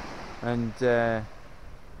drug, and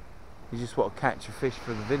you just want to catch a fish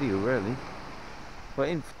for the video, really. Well,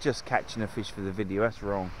 it ain't just catching a fish for the video, that's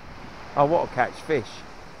wrong. I want to catch fish,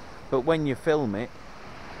 but when you film it,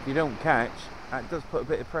 if you don't catch, that does put a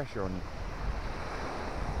bit of pressure on you.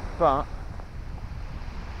 But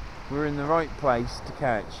we're in the right place to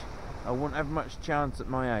catch. I wouldn't have much chance at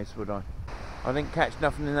my house, would I? I didn't catch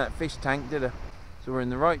nothing in that fish tank, did I? So we're in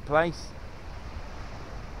the right place.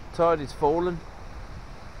 Tide is falling.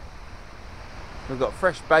 We've got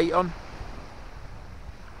fresh bait on.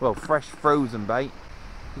 Well, fresh frozen bait.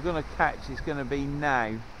 We're going to catch, it's going to be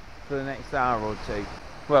now for the next hour or two.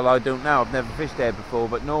 Well, I don't know, I've never fished there before,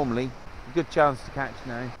 but normally a good chance to catch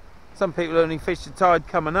now. Some people only fish the tide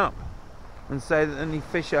coming up and say that only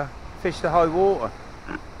fish the high water.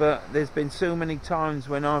 But there's been so many times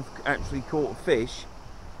when I've actually caught a fish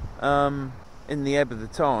in the ebb of the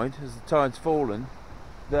tide, as the tide's fallen,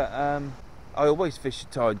 that I always fish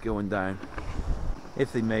the tide going down.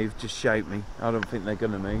 If they move, just shout me. I don't think they're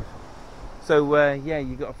going to move. So yeah,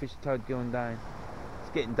 you got to fish the tide going down.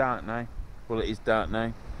 It's getting dark now. Well, it is dark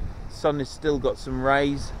now. The sun has still got some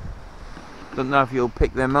rays. Don't know if you'll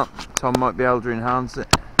pick them up. Tom might be able to enhance it.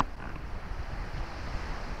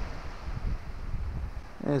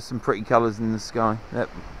 There's some pretty colours in the sky. Yep.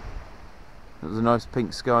 There's a nice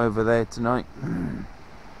pink sky over there tonight.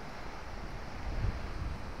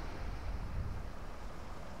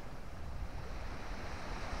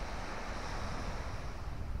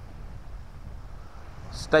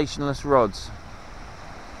 Stationless rods.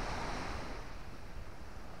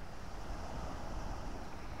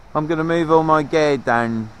 I'm going to move all my gear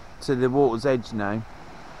down to the water's edge now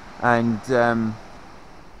and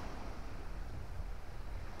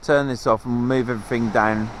turn this off and move everything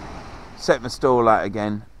down, set my stall out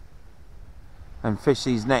again and fish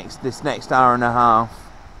this next hour and a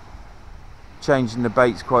half, changing the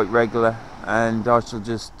baits quite regular, and I shall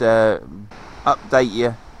just update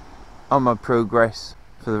you on my progress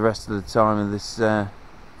for the rest of the time of this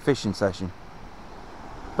fishing session.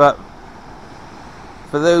 But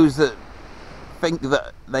for those that think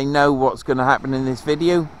that they know what's going to happen in this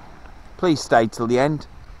video, please stay till the end,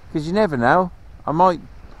 because you never know. I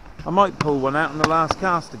might pull one out on the last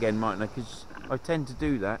cast again, mightn't I? Because I tend to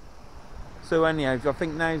do that. So anyhow, I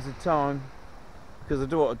think now's the time, because I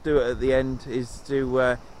do want to do it at the end, is to,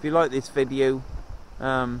 if you like this video,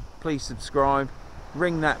 please subscribe,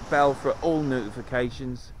 ring that bell for all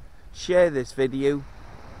notifications, share this video,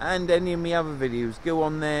 and any of my other videos. Go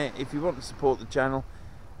on there if you want to support the channel,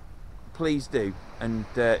 please do, and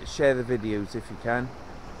share the videos if you can.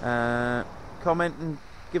 Comment and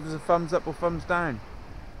give us a thumbs up or thumbs down.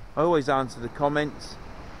 I always answer the comments.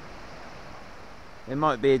 It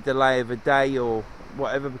might be a delay of a day or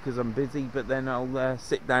whatever because I'm busy, but then I'll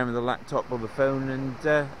sit down with the laptop or the phone and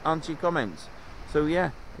answer your comments. So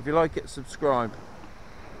yeah, if you like it, subscribe.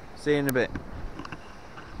 See you in a bit.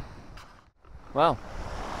 Well,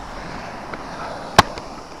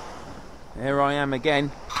 here I am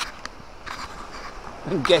again,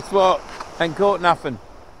 and guess what? Ain't caught nothing.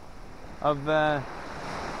 I'm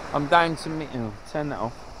down to me. Oh, turn that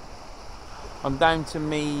off. I'm down to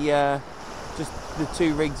me just the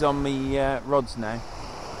 2 rigs on me rods now.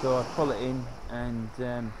 So I pull it in and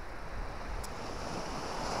I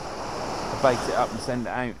bait it up and send it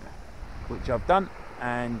out, which I've done,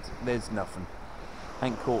 and there's nothing.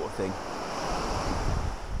 Ain't caught a thing.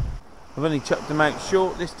 I've only chucked them out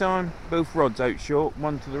short this time. Both rods out short,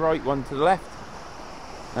 one to the right, one to the left,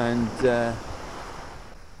 and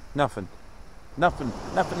nothing.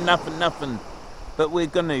 But we're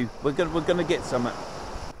gonna get something.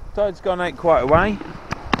 Tide's gone out quite a way.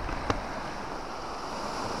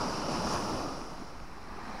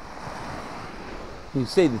 You can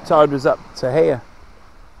see the tide was up to here,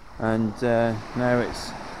 and now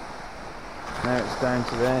it's down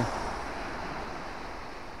to there.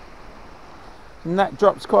 And that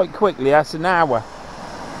drops quite quickly. That's an hour.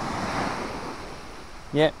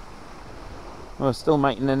 Yep. We're still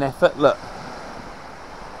making an effort. Look.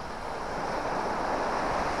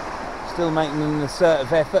 Still making an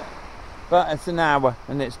assertive effort. But it's an hour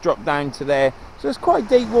and it's dropped down to there. So it's quite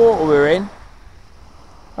deep water we're in.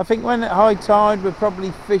 I think when at high tide we're probably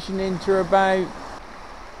fishing into about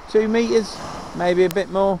 2 meters. Maybe a bit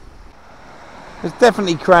more. There's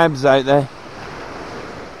definitely crabs out there.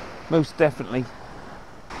 Most definitely.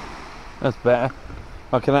 That's better.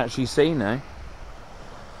 I can actually see now.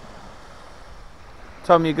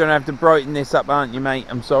 Tom, you're going to have to brighten this up, aren't you, mate?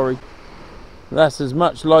 I'm sorry. That's as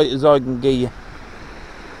much light as I can give you.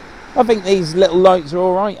 I think these little lights are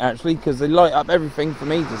alright, actually, because they light up everything for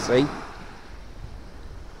me to see. I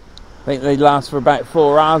think they last for about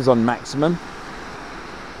 4 hours on maximum.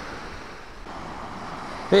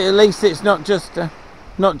 But at least it's not just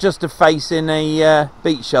a face in a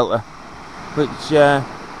beach shelter, which at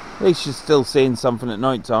least you're still seeing something at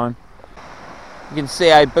night time. You can see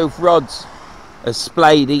how both rods are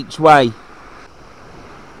splayed each way,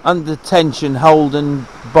 under tension, holding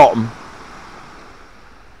bottom,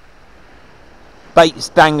 baits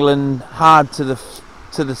dangling hard to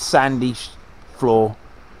the sandy floor,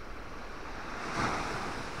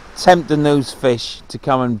 tempting those fish to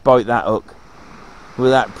come and bite that hook with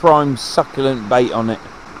that prime succulent bait on it.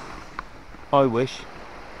 I wish.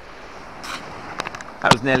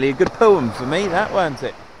 That was nearly a good poem for me, that, weren't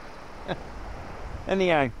it?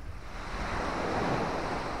 Anyhow,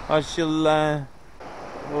 I shall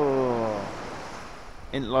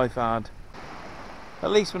ain't life hard.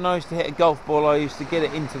 At least when I used to hit a golf ball, I used to get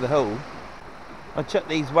it into the hole. I chuck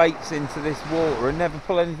these weights into this water and never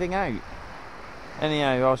pull anything out.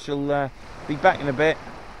 Anyhow, I shall be back in a bit.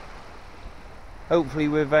 Hopefully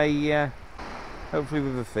with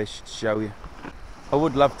a fish to show you. I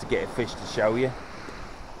would love to get a fish to show you.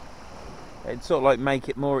 It'd sort of like make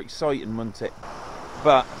it more exciting, wouldn't it?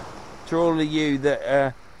 But to all of you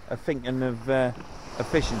that are thinking of a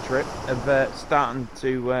fishing trip, of starting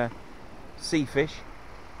to sea fish,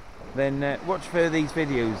 then watch for these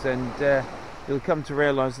videos, and you'll come to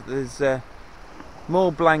realise that there's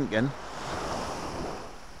more blanking.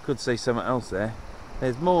 Could say something else there.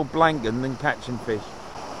 There's more blanking than catching fish.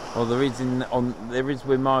 Well, there is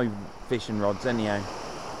with my fishing rods, anyhow.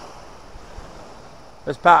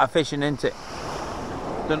 That's part of fishing, isn't it?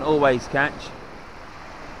 Don't always catch,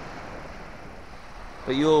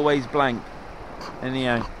 but you always blank.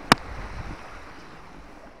 Anyhow.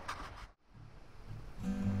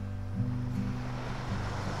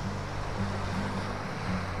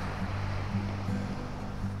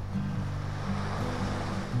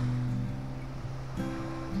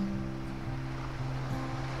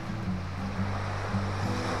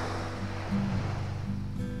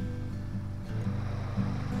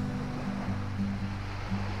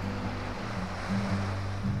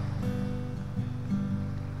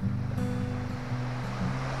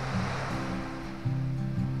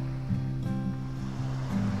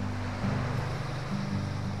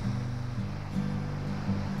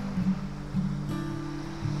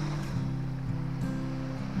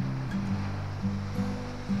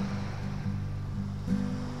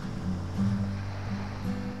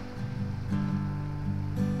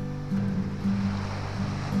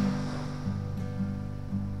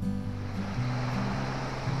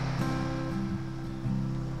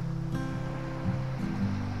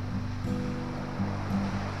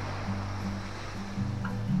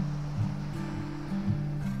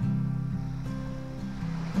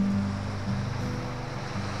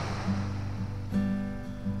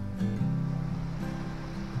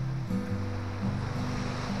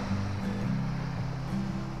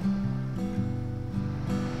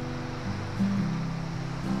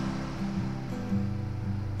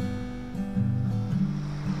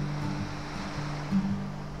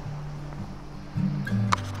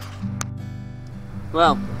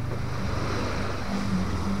 Well,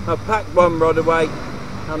 I've packed one rod away.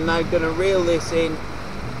 I'm now going to reel this in,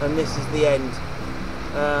 and this is the end.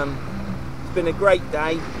 It's been a great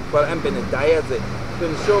day. Well, it hasn't been a day, has it? It's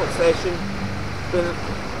been a short session. It's been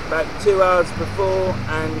about 2 hours before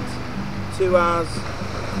and 2 hours.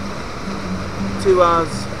 2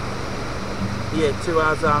 hours. Yeah, 2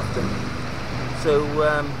 hours after. So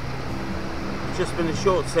it's just been a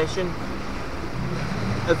short session.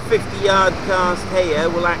 A 50-yard cast here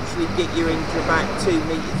will actually get you into about 2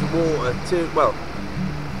 meters of water.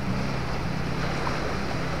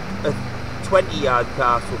 A 20-yard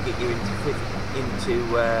cast will get you into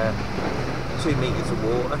 2 meters of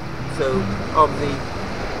water. So obviously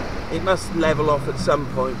it must level off at some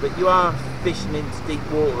point, but you are fishing into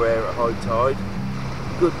deep water here at high tide.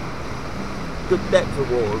 Good depth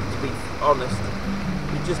of water, to be honest.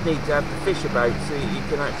 You just need to have the fish about so you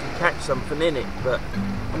can actually catch something in it. But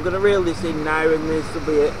I'm going to reel this in now, and this will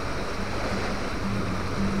be it.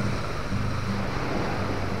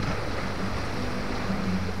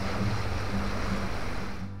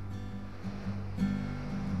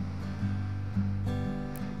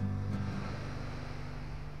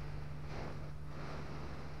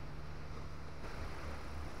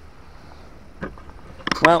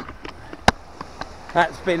 Well,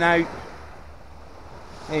 that's been out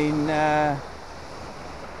in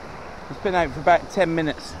it's been out for about 10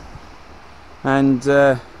 minutes, and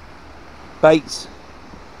baits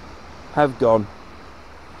have gone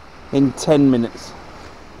in 10 minutes.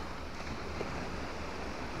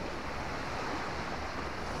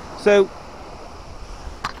 So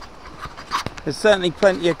there's certainly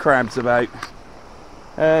plenty of crabs about.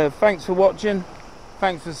 Thanks for watching,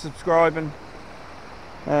 thanks for subscribing.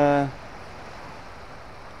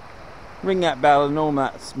 Ring that bell and all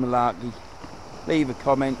that malarkey. Leave a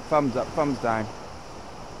comment, thumbs up, thumbs down.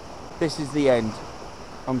 This is the end.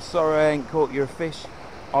 I'm sorry I ain't caught you a fish.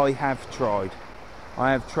 I have tried.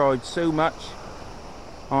 I have tried so much.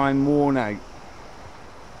 I'm worn out.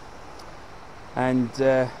 And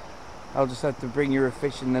I'll just have to bring you a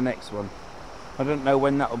fish in the next one. I don't know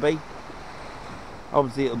when that'll be.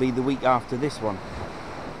 Obviously it'll be the week after this one.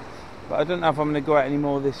 But I don't know if I'm going to go out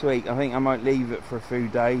anymore this week. I think I might leave it for a few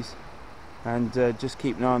days and just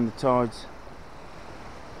keep an eye on the tides.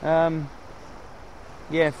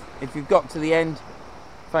 Yeah, if you've got to the end,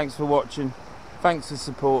 thanks for watching. Thanks for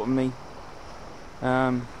supporting me.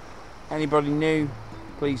 Anybody new,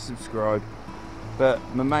 please subscribe. But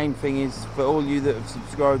my main thing is, for all you that have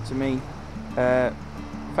subscribed to me,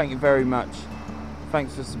 thank you very much.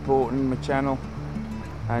 Thanks for supporting my channel,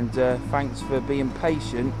 and thanks for being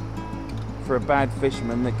patient for a bad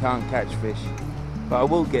fisherman that can't catch fish. But I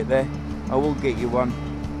will get there. I will get you one,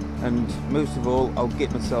 and most of all I'll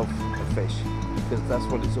get myself a fish, because that's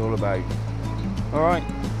what it's all about. Alright,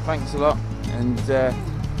 thanks a lot, and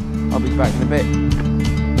I'll be back in a bit.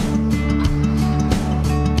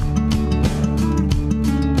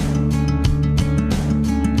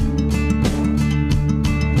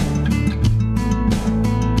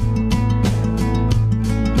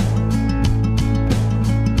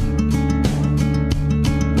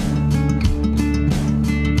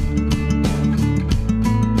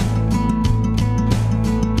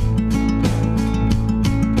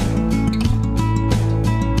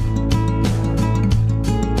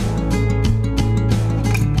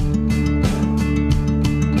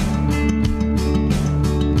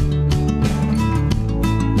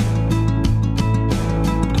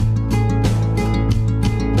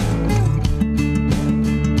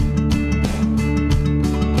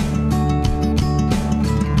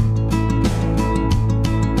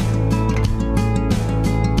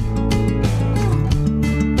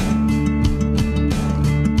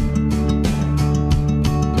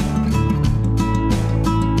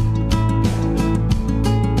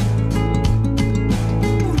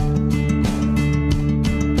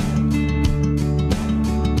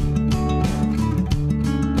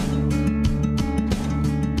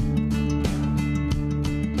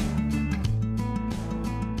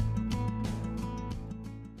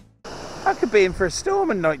 I could be in for a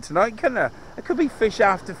storming night tonight, couldn't I? It could be fish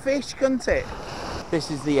after fish, couldn't it? This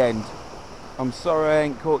is the end. I'm sorry I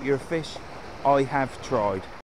ain't caught you a fish. I have tried.